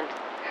descent.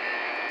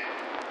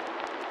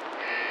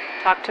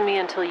 Talk to me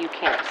until you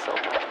can't,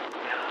 Silva.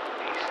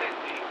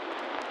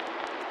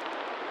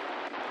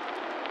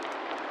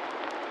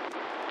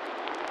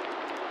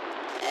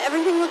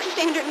 Everything looks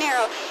standard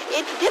narrow.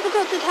 It's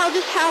difficult to tell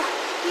just how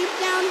deep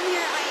down here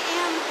I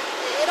am.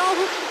 It all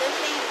looks the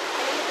same.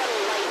 I think it's a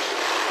light.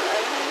 I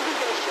don't even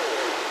get a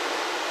sword.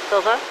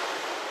 Silva?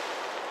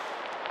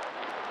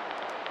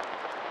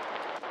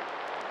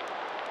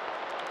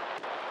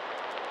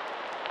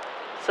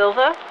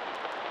 Silva?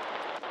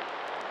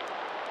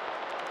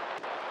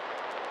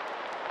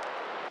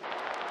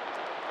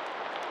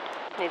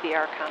 Maybe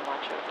Archon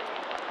watch over you.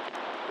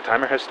 The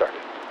timer has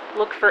started.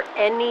 Look for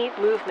any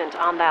movement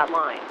on that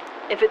line.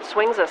 If it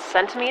swings a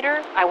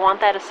centimeter, I want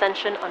that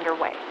ascension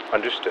underway.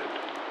 Understood.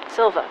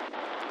 Silva,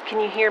 can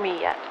you hear me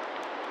yet?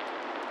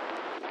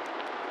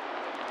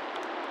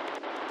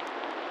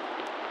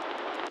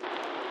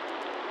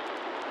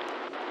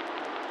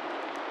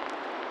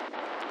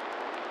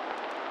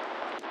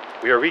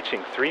 We are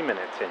reaching 3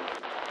 minutes in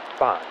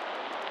 5,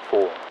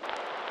 4,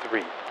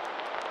 3,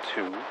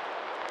 2,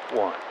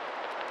 1.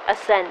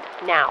 Ascend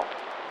now.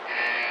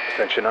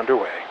 Ascension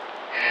underway.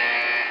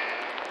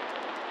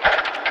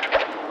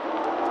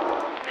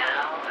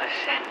 Now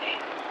ascending.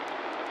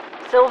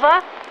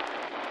 Silva?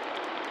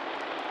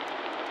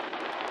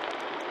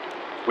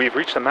 We've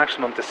reached a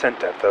maximum descent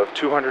depth of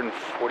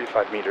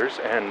 245 meters,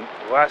 and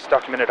last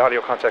documented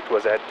audio contact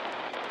was at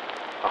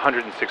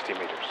 160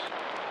 meters.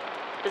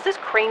 Does this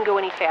crane go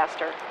any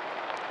faster?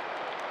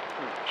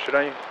 Should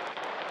I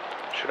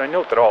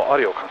note that all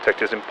audio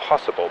contact is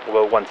impossible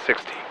below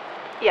 160?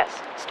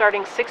 Yes,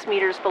 starting 6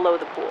 meters below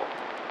the pool.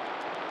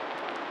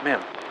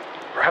 Ma'am,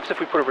 perhaps if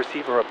we put a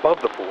receiver above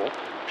the pool,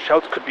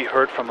 shouts could be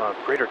heard from a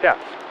greater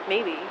depth.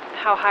 Maybe.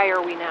 How high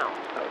are we now?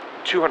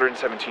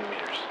 217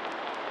 meters.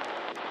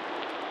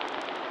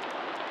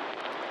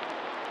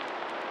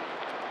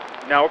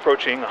 Now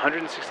approaching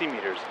 160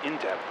 meters in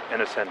depth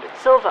and ascending.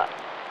 Silva.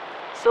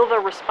 Silva,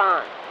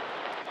 respond.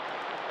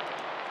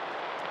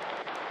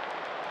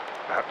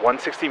 At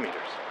 160 meters.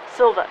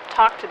 Silva,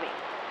 talk to me.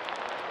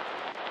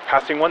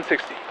 Passing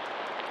 160.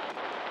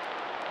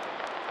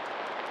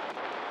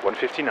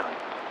 159.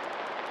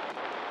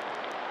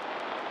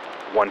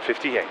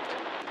 158.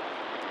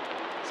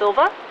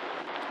 Silva?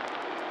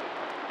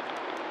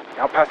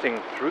 Now passing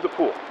through the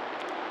pool.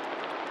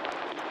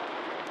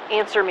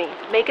 Answer me.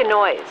 Make a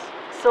noise.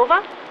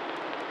 Silva?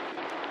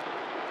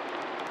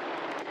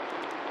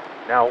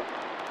 Now,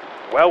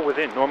 well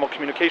within normal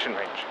communication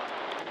range.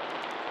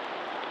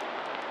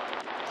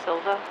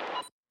 Silva?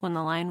 When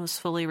the line was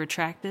fully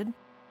retracted,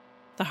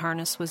 the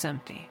harness was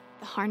empty.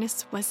 The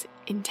harness was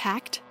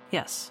intact?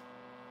 Yes,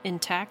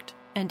 intact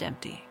and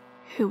empty.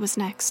 Who was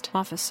next?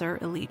 Officer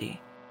Elidi.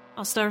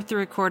 I'll start the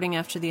recording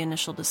after the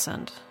initial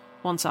descent,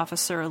 once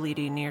Officer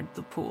Elidi neared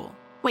the pool.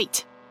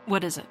 Wait.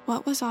 What is it?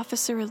 What was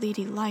Officer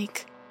Elidi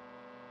like?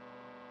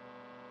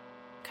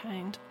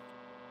 Kind.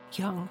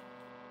 Young.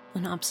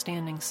 An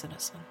upstanding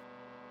citizen.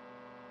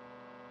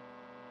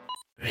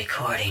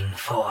 Recording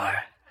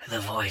 4. The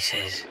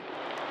voices.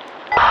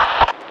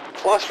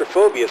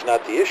 Claustrophobia is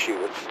not the issue,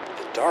 it's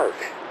the dark.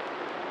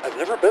 I've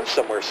never been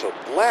somewhere so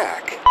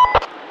black.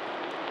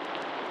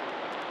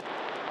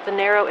 The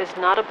Narrow is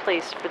not a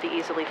place for the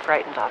easily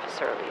frightened,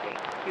 Officer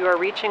Elidi. You are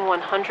reaching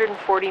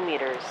 140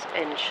 meters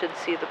and should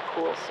see the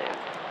pool soon.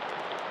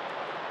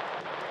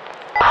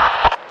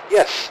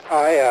 Yes,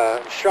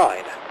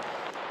 Shine.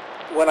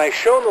 When I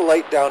shone the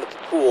light down at the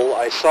pool,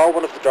 I saw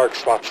one of the dark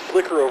spots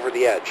flicker over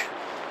the edge.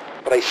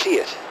 But I see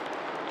it.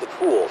 The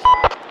pool.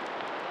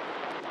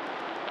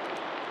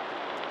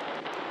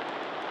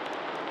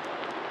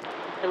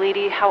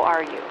 Elidi, how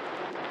are you?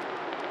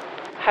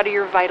 How do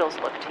your vitals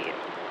look to you?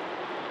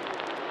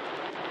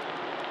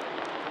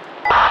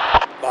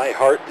 My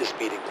heart is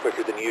beating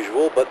quicker than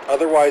usual, but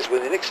otherwise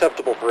within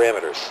acceptable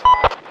parameters.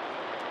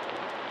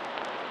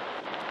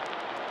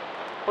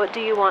 What do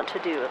you want to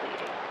do,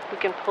 Elidi? We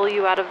can pull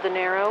you out of the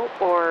Narrow,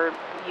 or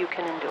you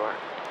can endure.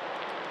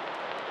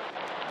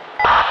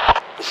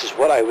 This is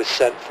what I was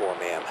sent for,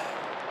 ma'am.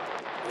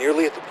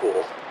 Nearly at the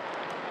pool.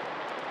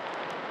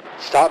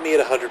 Stop me at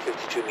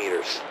 152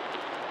 meters.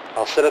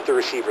 I'll set up the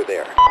receiver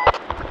there.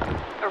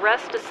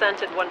 Arrest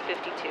descent at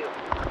 152.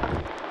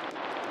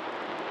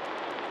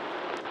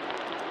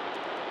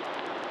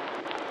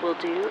 We'll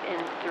do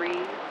in 3,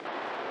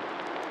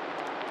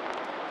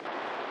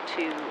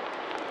 2,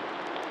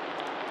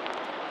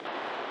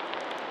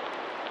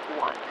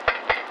 1.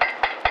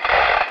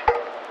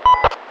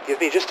 Give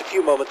me just a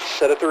few moments to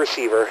set up the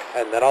receiver,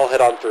 and then I'll head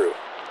on through.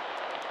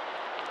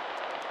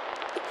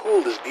 The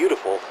pool is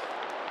beautiful.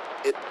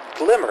 It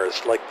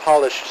glimmers like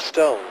polished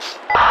stones.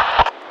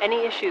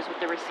 Any issues with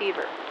the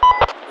receiver?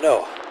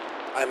 No.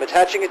 I'm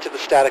attaching it to the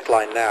static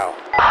line now.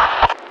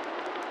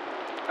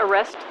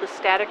 Arrest the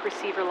static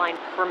receiver line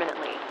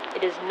permanently.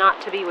 It is not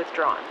to be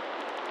withdrawn.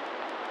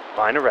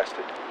 Line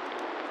arrested.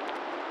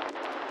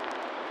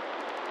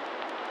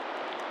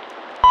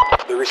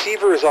 The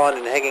receiver is on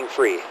and hanging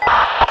free.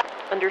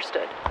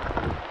 Understood.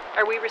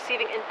 Are we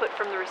receiving input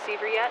from the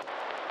receiver yet?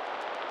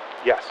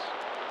 Yes.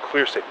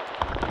 Clear signal.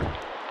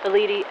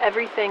 Elidi,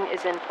 everything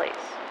is in place.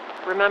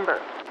 Remember,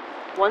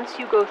 once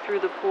you go through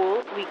the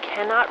pool, we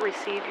cannot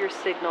receive your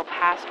signal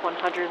past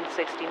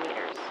 160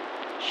 meters.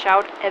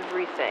 Shout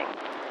everything,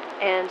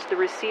 and the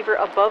receiver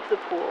above the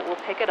pool will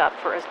pick it up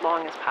for as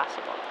long as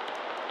possible.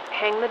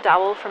 Hang the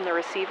dowel from the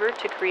receiver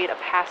to create a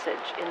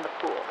passage in the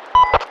pool.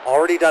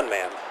 Already done,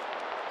 ma'am.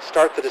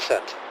 Start the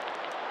descent.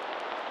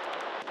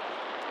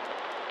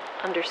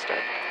 Understood.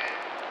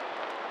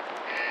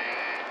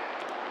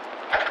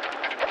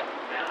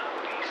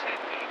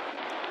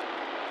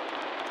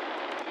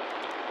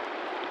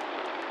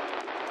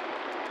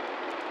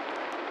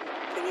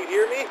 Can you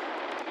hear me?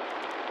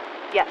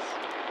 Yes.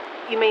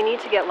 You may need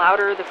to get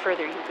louder the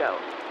further you go.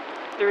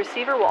 The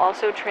receiver will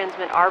also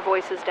transmit our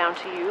voices down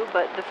to you,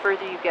 but the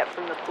further you get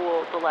from the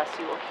pool, the less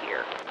you will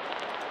hear.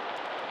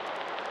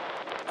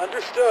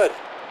 Understood.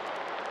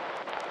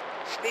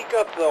 Speak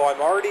up, though.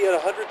 I'm already at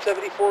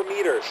 174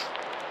 meters.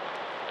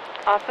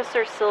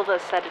 Officer Silva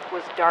said it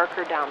was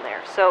darker down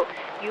there, so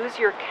use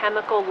your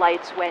chemical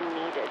lights when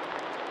needed.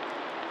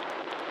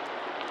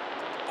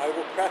 I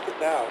will crack it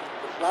now.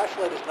 The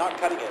flashlight is not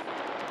cutting it.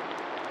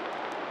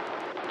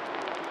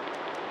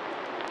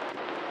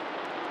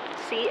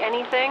 See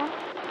anything?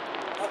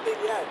 Nothing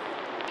yet.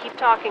 Keep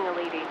talking,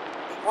 Alidi.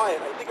 Be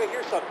quiet. I think I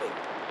hear something.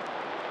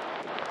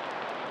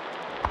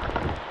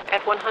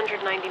 At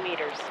 190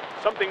 meters.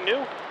 Something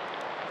new?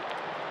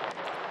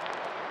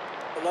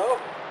 Hello?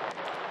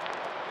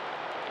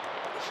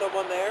 Is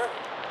someone there?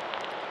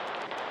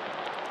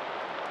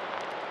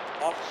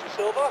 Officer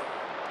Silva?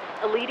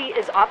 Alidi,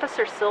 is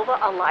Officer Silva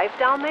alive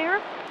down there?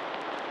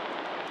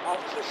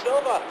 Officer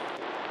Silva!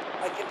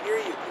 I can hear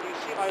you. Can you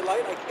see my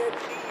light? I can't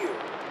see you.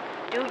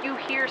 Do you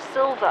hear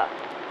Silva?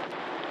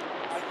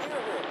 I hear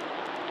her.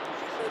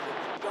 She says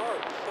it's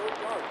dark, so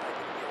dark. I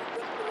can hear her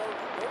just below me.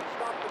 Don't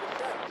stop the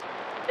descent.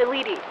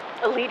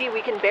 Alidi,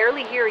 we can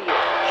barely hear you.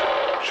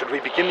 Should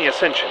we begin the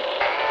ascension?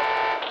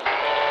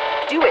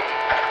 Do it.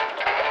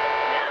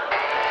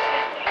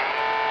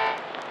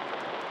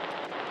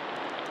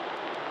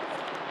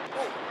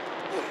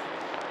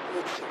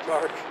 It's so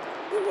dark.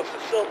 It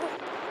wasn't Silva.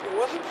 It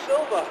wasn't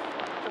Silva.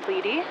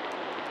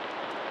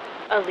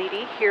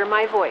 Alidi, hear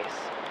my voice.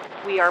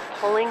 We are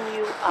pulling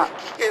you up.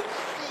 I can't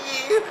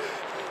see. It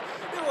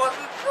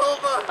wasn't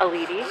Silva.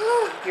 Alidi,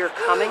 you're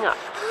coming up.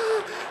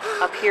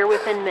 Up here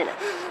within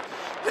minutes.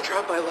 I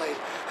dropped my light.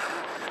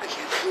 I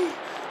can't see.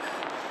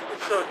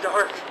 It's so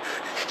dark.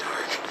 It's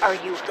dark. Are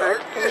you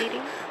hurt,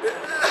 Alidi?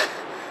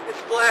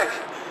 It's black.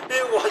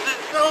 It wasn't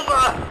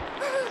Silva.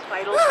 His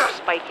vitals are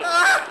spiking.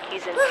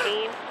 He's in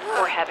pain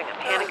or having a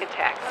panic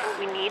attack.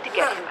 We need to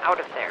get him out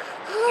of there.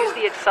 Use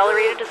the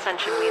accelerated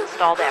ascension we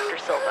installed after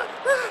Silva.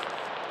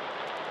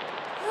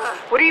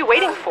 What are you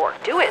waiting for?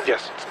 Do it.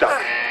 Yes, it's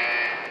done.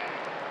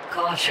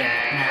 Caution,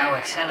 now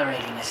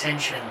accelerating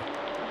ascension.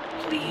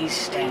 Please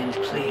stand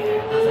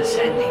clear of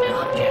ascending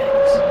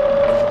objects.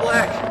 It's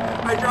black.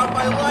 I dropped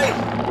my light.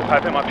 We'll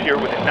have him up here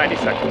within 90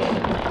 seconds.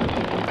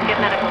 Get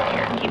medical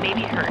care. He may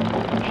be hurt.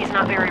 He's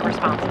not very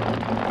responsive.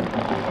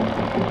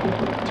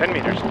 10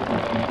 meters.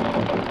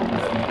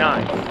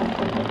 9.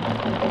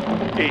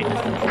 8.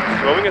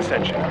 Slowing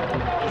ascension.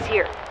 He's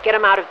here. Get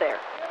him out of there.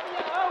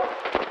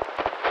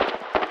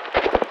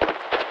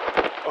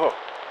 Oh,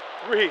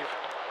 Reeve.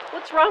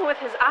 What's wrong with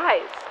his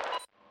eyes?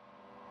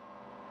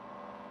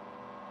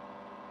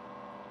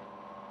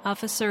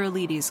 Officer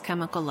Alidi's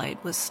chemical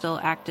light was still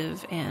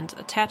active and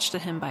attached to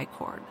him by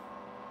cord.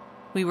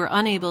 We were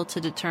unable to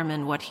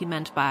determine what he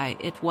meant by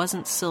 "it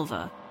wasn't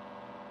Silva,"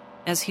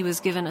 as he was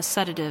given a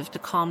sedative to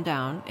calm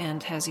down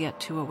and has yet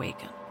to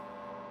awaken.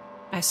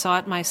 I saw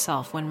it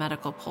myself when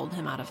medical pulled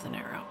him out of the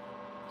Narrow.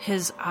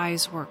 His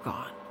eyes were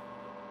gone.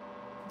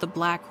 The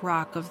black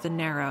rock of the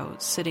Narrow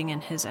sitting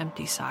in his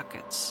empty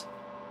sockets.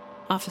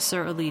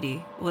 Officer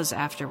Alidi was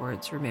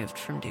afterwards removed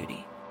from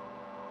duty.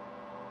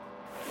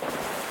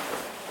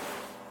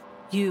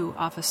 You,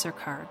 Officer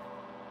Card,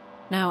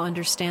 now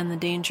understand the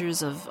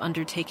dangers of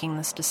undertaking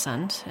this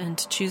descent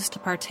and choose to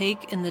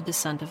partake in the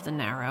descent of the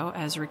Narrow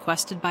as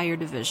requested by your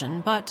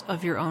division, but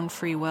of your own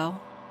free will.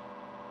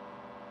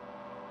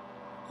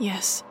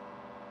 Yes.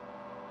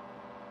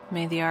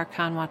 May the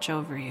Archon watch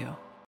over you.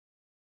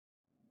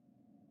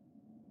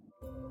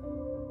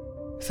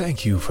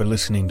 Thank you for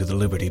listening to the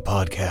Liberty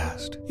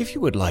Podcast. If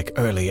you would like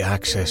early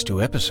access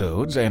to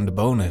episodes and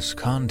bonus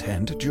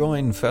content,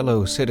 join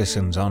fellow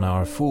citizens on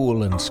our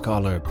Fool and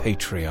Scholar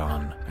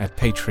Patreon at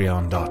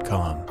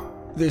patreon.com.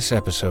 This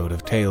episode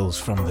of Tales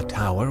from the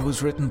Tower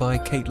was written by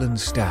Caitlin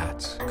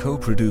Statz,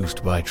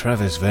 co-produced by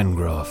Travis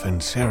Vengroff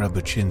and Sarah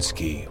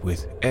Baczynski,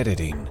 with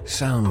editing,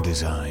 sound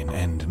design,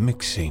 and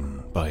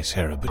mixing by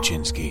Sarah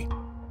Baczynski.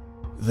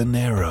 The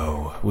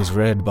Narrow was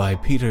read by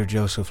Peter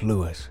Joseph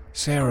Lewis,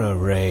 Sarah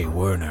Ray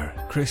Werner,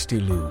 Christy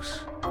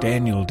Luce,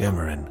 Daniel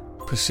Demerin,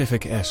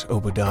 Pacific S.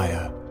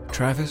 Obadiah,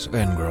 Travis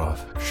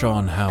Vengroff,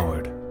 Sean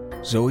Howard,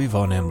 Zoe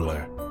Von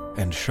Embler,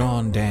 and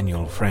Sean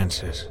Daniel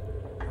Francis.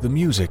 The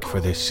music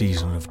for this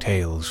season of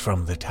Tales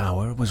from the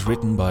Tower was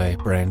written by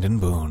Brandon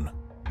Boone.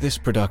 This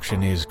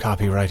production is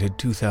copyrighted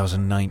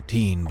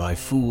 2019 by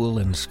Fool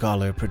and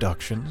Scholar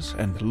Productions,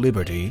 and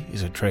Liberty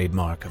is a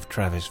trademark of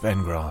Travis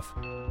Vengroff.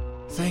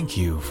 Thank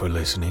you for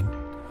listening.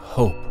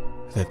 Hope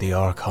that the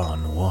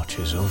Archon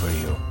watches over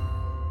you.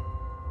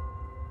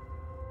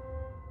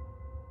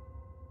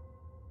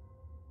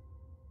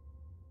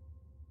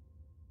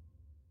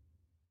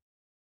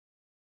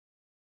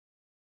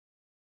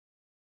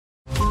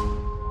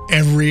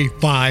 Every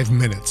 5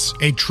 minutes,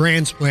 a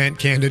transplant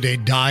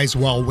candidate dies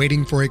while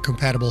waiting for a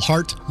compatible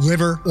heart,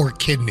 liver, or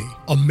kidney.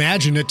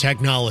 Imagine a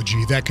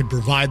technology that could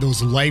provide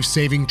those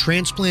life-saving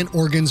transplant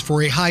organs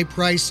for a high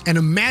price, and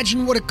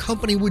imagine what a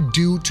company would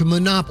do to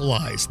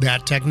monopolize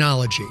that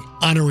technology.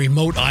 On a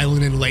remote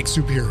island in Lake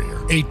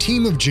Superior, a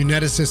team of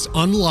geneticists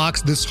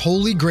unlocks this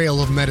holy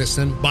grail of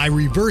medicine by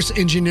reverse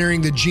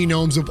engineering the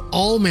genomes of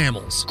all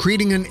mammals,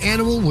 creating an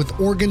animal with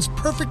organs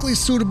perfectly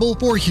suitable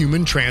for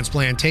human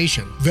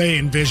transplantation. They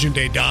envisioned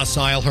a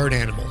docile herd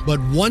animal, but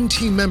one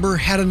team member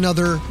had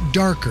another,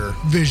 darker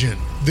vision.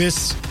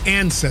 This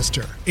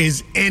ancestor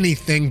is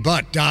anything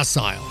but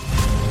docile.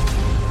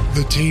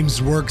 The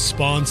team's work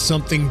spawned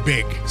something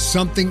big,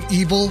 something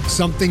evil,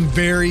 something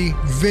very,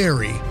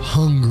 very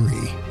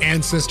hungry.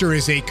 Ancestor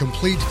is a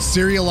complete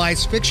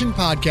serialized fiction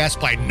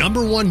podcast by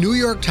 #1 New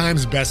York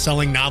Times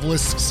bestselling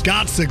novelist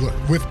Scott Sigler,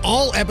 with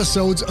all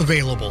episodes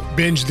available.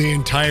 Binge the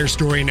entire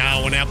story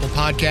now on Apple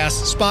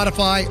Podcasts,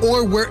 Spotify,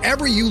 or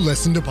wherever you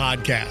listen to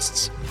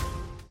podcasts.